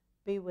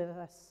be with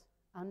us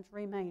and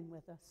remain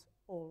with us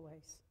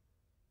always.